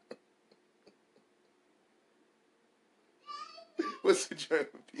in? What's the joint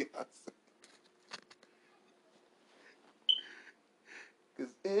with Beyonce?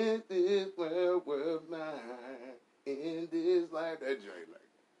 Cause in this world mine, in this life, that joint like.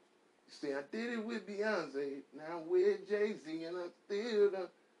 See, I did it with Beyonce, now I'm with Jay-Z, and I still done.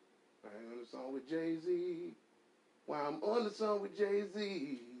 I'm on the song with Jay-Z. While I'm on the song with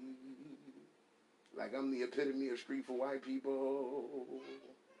Jay-Z. Like I'm the epitome of street for white people.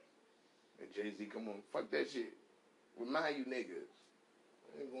 And Jay-Z, come on, fuck that shit. Remind you niggas.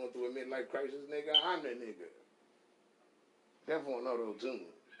 I ain't going through a midlife crisis, nigga. I'm that nigga. Therefore, another tune.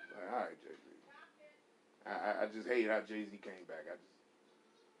 Like, all right, Jay-Z. I just hate how Jay-Z came back.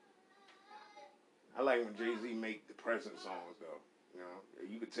 I like when Jay-Z make depressing songs, though. You know,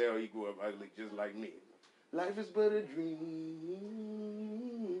 you could tell he grew up ugly just like me. Life is but a dream.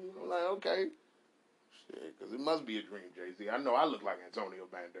 I'm like, okay. Shit, because it must be a dream, Jay-Z. I know I look like Antonio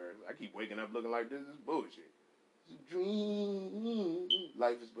Banderas. I keep waking up looking like this is bullshit. It's a dream.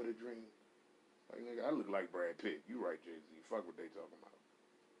 Life is but a dream. Like, nigga, I look like Brad Pitt. You right, Jay-Z. Fuck what they talking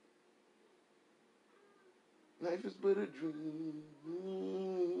about. Life is but a dream.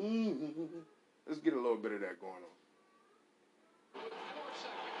 Let's get a little bit of that going on.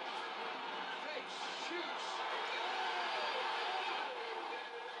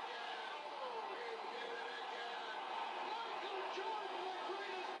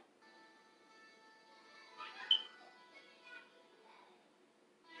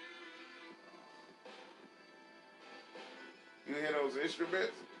 You hear those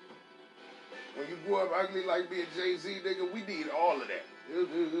instruments? When you grew up ugly like being Jay-Z, nigga, we need all of that.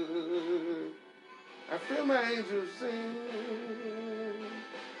 I feel my angels sing.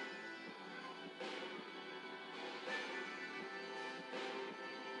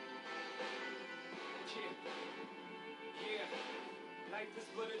 Life is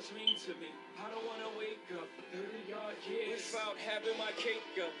but a dream to me. I don't wanna wake up 30-yard years without having my cake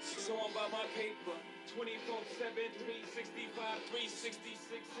up. So I'm by my paper. 24/7, 365,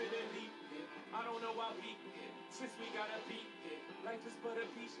 366 in a leap. I don't know why we here, since we gotta be here. Life is but a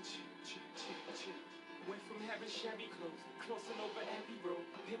beach. Went from having shabby clothes, crossing over Abbey Road.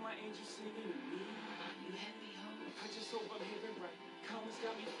 Hear my angels singing to me. You had me home. I just hope I'm hearing right. Comments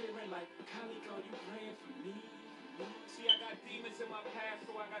got me feeling like, colleague, are you praying for me? See, I got demons in my past,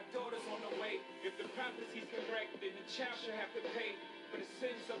 so I got daughters on the way. If the prophecy's correct, then the child should have to pay for the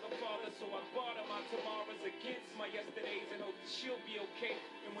sins of the father. So I barter my tomorrows against my yesterdays and hope that she'll be okay.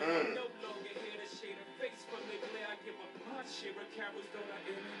 And when I'm no longer here to shade her face from the glare, I give up my share of carols, don't I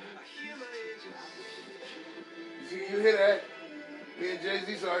enemy? I hear my angels. You hear that? Me and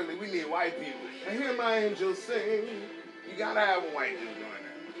Jay-Z so ugly, we need white people. I hear my angels sing. You gotta have a white dude doing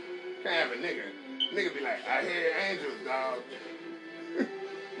that. Can't have a nigga. Nigga be like, I hear angels, dog.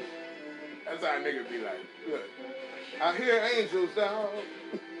 That's how a nigga be like. Look, I hear angels, dog.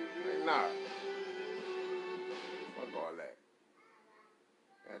 Like, nah. Fuck all that.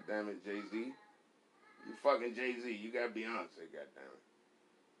 God damn it, Jay-Z. You fucking Jay-Z. You got Beyonce, god damn it.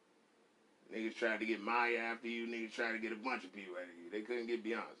 Niggas tried to get Maya after you. Niggas tried to get a bunch of people after you. They couldn't get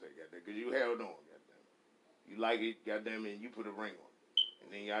Beyonce, goddamn, because you held on, goddamn. You like it, goddamn it, and you put a ring on it.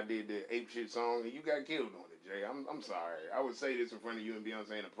 And then y'all did the ape shit song, and you got killed on it, Jay. I'm sorry. I would say this in front of you and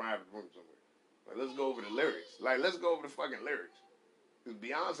Beyonce in a private room somewhere. Like, let's go over the lyrics. Like, let's go over the fucking lyrics. Because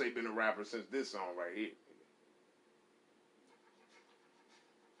Beyonce been a rapper since this song right here.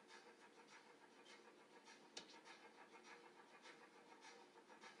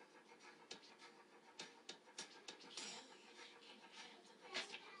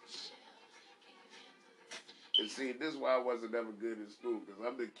 And see, this is why I wasn't ever good in school, because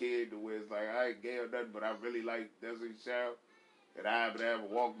I'm the kid where it's like, I ain't gay or nothing, but I really like Destiny Child. And I happen to have a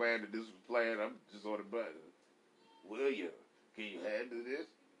walk band that this was playing, I'm just on the button. Will you? Can you handle this?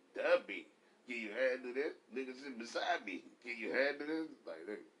 Dubby. Can you handle this? Nigga sit beside me. Can you handle this? Like,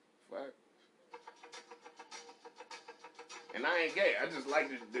 nigga, fuck. And I ain't gay. I just like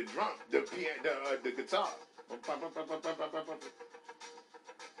the drum, the piano, the guitar.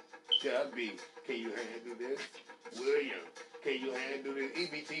 Dubby, can you handle this? William, can you handle this?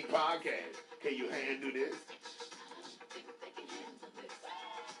 EBT podcast, can you handle this?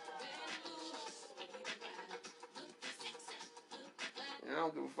 I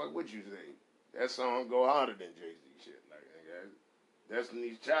don't give a fuck what you say. That song go harder than Jay-Z shit. Like,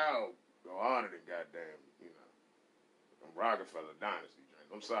 Destiny's Child go harder than goddamn, you know, them Rockefeller Dynasty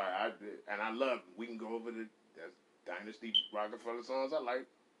joints. I'm sorry, I love them. We can go over that's Dynasty Rockefeller songs I like.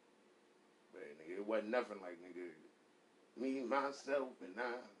 But nigga, it wasn't nothing like nigga Me, myself, and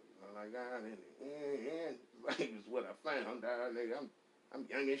I. Like that, and like it's what I found out, nigga. I'm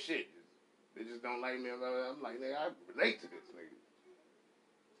young as shit. Bitches don't like me. I'm like, nigga, I relate to this, nigga.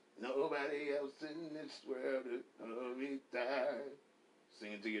 Nobody else in this world will be died.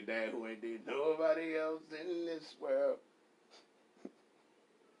 Singing to your dad who ain't dead. Nobody else in this world.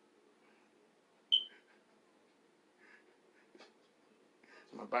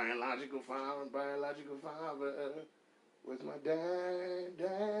 My biological father. Was my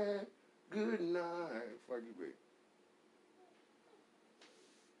dad. Good night. Fuck you, baby.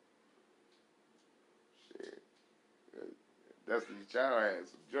 Shit. Destiny's Child had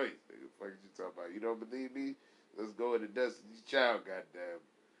some joints, nigga. Fuck you talking about? You don't believe me? Let's go into Destiny's Child, goddamn.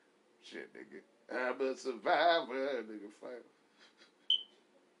 Shit, nigga. I'm a survivor, nigga. Fuck.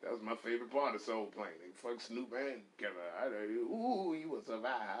 That was my favorite part of Soul Plane. Nigga. Fuck Snoop and Kevin. Ooh, you a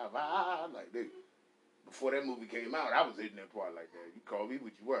survivor. Like, nigga. Before that movie came out, I was hitting that part like that. You call me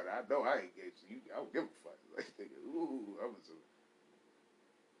what you want. I know I ain't gay, so I don't give a fuck. Like, nigga, ooh, I was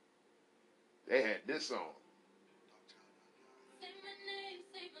They had this song. Say my name,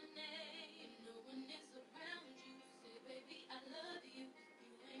 no one is around you. Say, baby, I love you.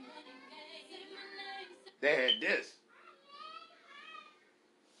 You ain't running game. Say my name. They had this.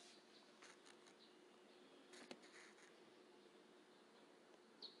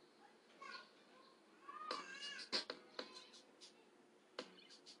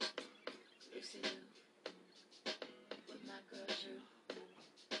 Lucy Lou, with my girl Drew,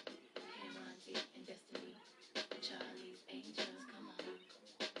 Cameron D and Destiny, Charlie's Angels, come on.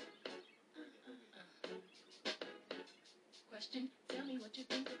 Question, tell me what you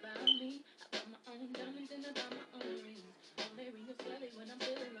think about me. I got my own diamonds and I got my own rings. Only ring a slightly when I'm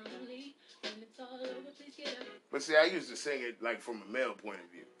feeling lonely. When it's all over, please get up. But see, I used to sing it like from a male point of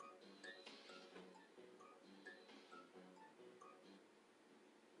view.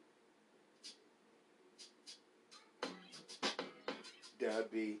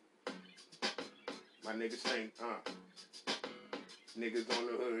 Debbie. My niggas think, niggas on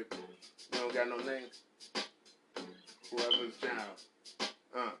the hood. You don't got no names. Whoever's child.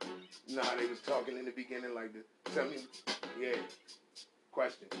 You know how they was talking in the beginning like this? Tell me. Yeah.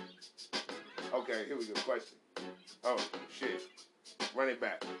 Question. Okay, here we go. Question. Oh, shit. Run it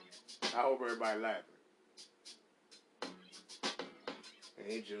back. I hope everybody laughing.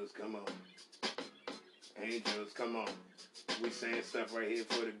 Angels, come on. Angels, come on. We saying stuff right here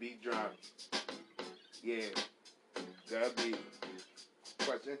for the beat drop. Yeah. That beat.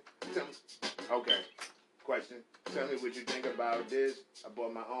 Question? Tell me. Okay. Question. Tell me what you think about this. I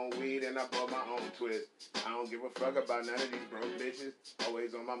bought my own weed and I bought my own twist. I don't give a fuck about none of these broke bitches.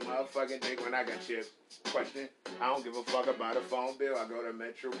 Always on my motherfucking dick when I got chips. Question. I don't give a fuck about a phone bill. I go to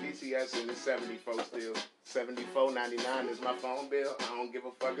Metro PCS and it's 74 still. $74.99 is my phone bill. I don't give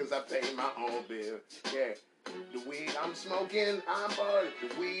a fuck cause I pay my own bill. Yeah. The weed I'm smoking, I bought it.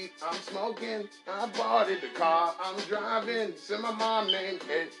 The weed I'm smoking, I bought it. The car I'm driving, it's in my mom's name.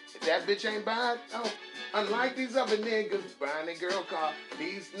 And that bitch ain't buying, oh. Unlike these other niggas buying a girl car,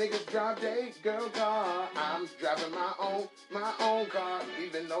 these niggas drive their girl car. I'm driving my own car,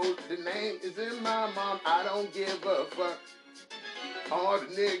 even though the name is in my mom. I don't give a fuck. All the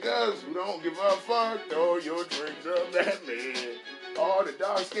niggas who don't give a fuck, throw your drinks up at me. All the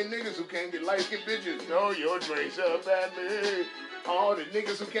dark-skinned niggas who can't get light-skinned bitches, throw your drinks up at me. All the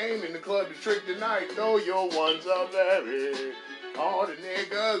niggas who came in the club to trick the night, throw your ones up at me. All the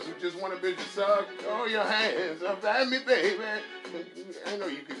niggas who just want a bitch to suck, throw your hands up at me, baby. I didn't know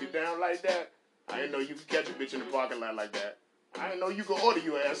you could get down like that. I didn't know you could catch a bitch in the parking lot like that. I didn't know you could order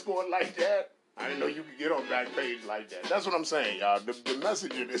you an escort like that. I didn't know you could get on Backpage like that. That's what I'm saying, y'all. The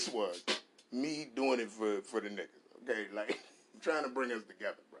message of this was me doing it for the niggas. Okay, like, I'm trying to bring us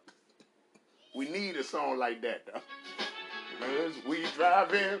together, bro. We need a song like that, though. Cause we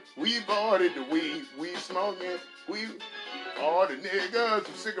driving, we bought it, the weed, we smoking, we... All the niggas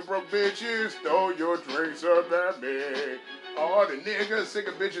who sick of broke bitches, throw your drinks up at me. All the niggas sick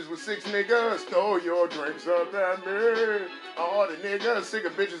of bitches with 6 niggas, throw your drinks up at me. All the niggas sick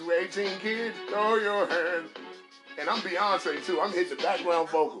of bitches with 18 kids, throw your hands. And I'm Beyonce too, I'm hitting the background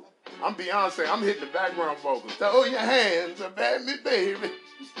vocal. I'm Beyonce, I'm hitting the background vocal. Throw your hands up at me, baby.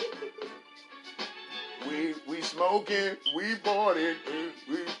 We smoking, we bought it,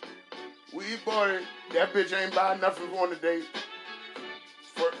 we bought it. That bitch ain't buy nothing on the date.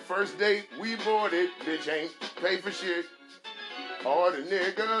 First date, we bought it. Bitch ain't pay for shit. All the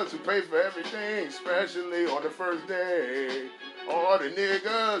niggas who pay for everything, especially on the first day. All the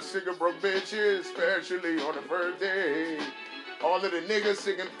niggas sick of broke bitches, especially on the first day. All of the niggas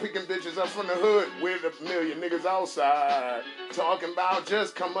sick and picking bitches up from the hood with a million niggas outside. Talking about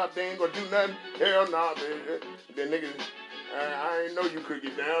just come up, they ain't gonna do nothing. Hell nah, bitch. The niggas, I ain't know you could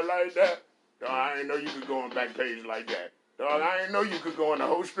get down like that. Dog, I ain't know you could go on Backpage like that. Dog, I ain't know you could go on the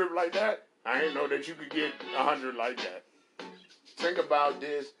whole strip like that. I ain't know that you could get 100 like that. Think about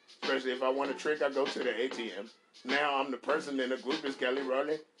this, especially if I want a trick, I go to the ATM. Now I'm the person in the group is Kelly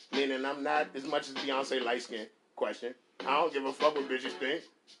Rowland, meaning I'm not as much as Beyonce light skin. Question. I don't give a fuck what bitches think.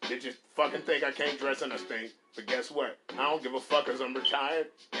 Bitches fucking think I can't dress in a stink. But guess what? I don't give a fuck cause I'm retired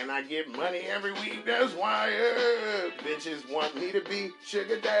and I get money every week. That's why bitches want me to be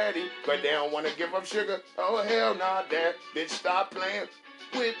sugar daddy, but they don't want to give up sugar. Oh hell nah, dad. Bitch, stop playing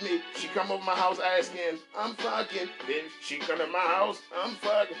with me. She come over my house asking, I'm fucking. Bitch, she come to my house, I'm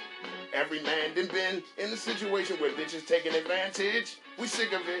fucking. Every man done been in a situation where bitches taking advantage. We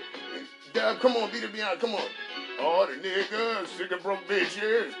sick of it. Dub, come on, beat it beyond, come on. All the niggas, sick of broke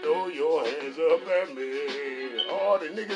bitches, throw your hands up at me. All the niggas.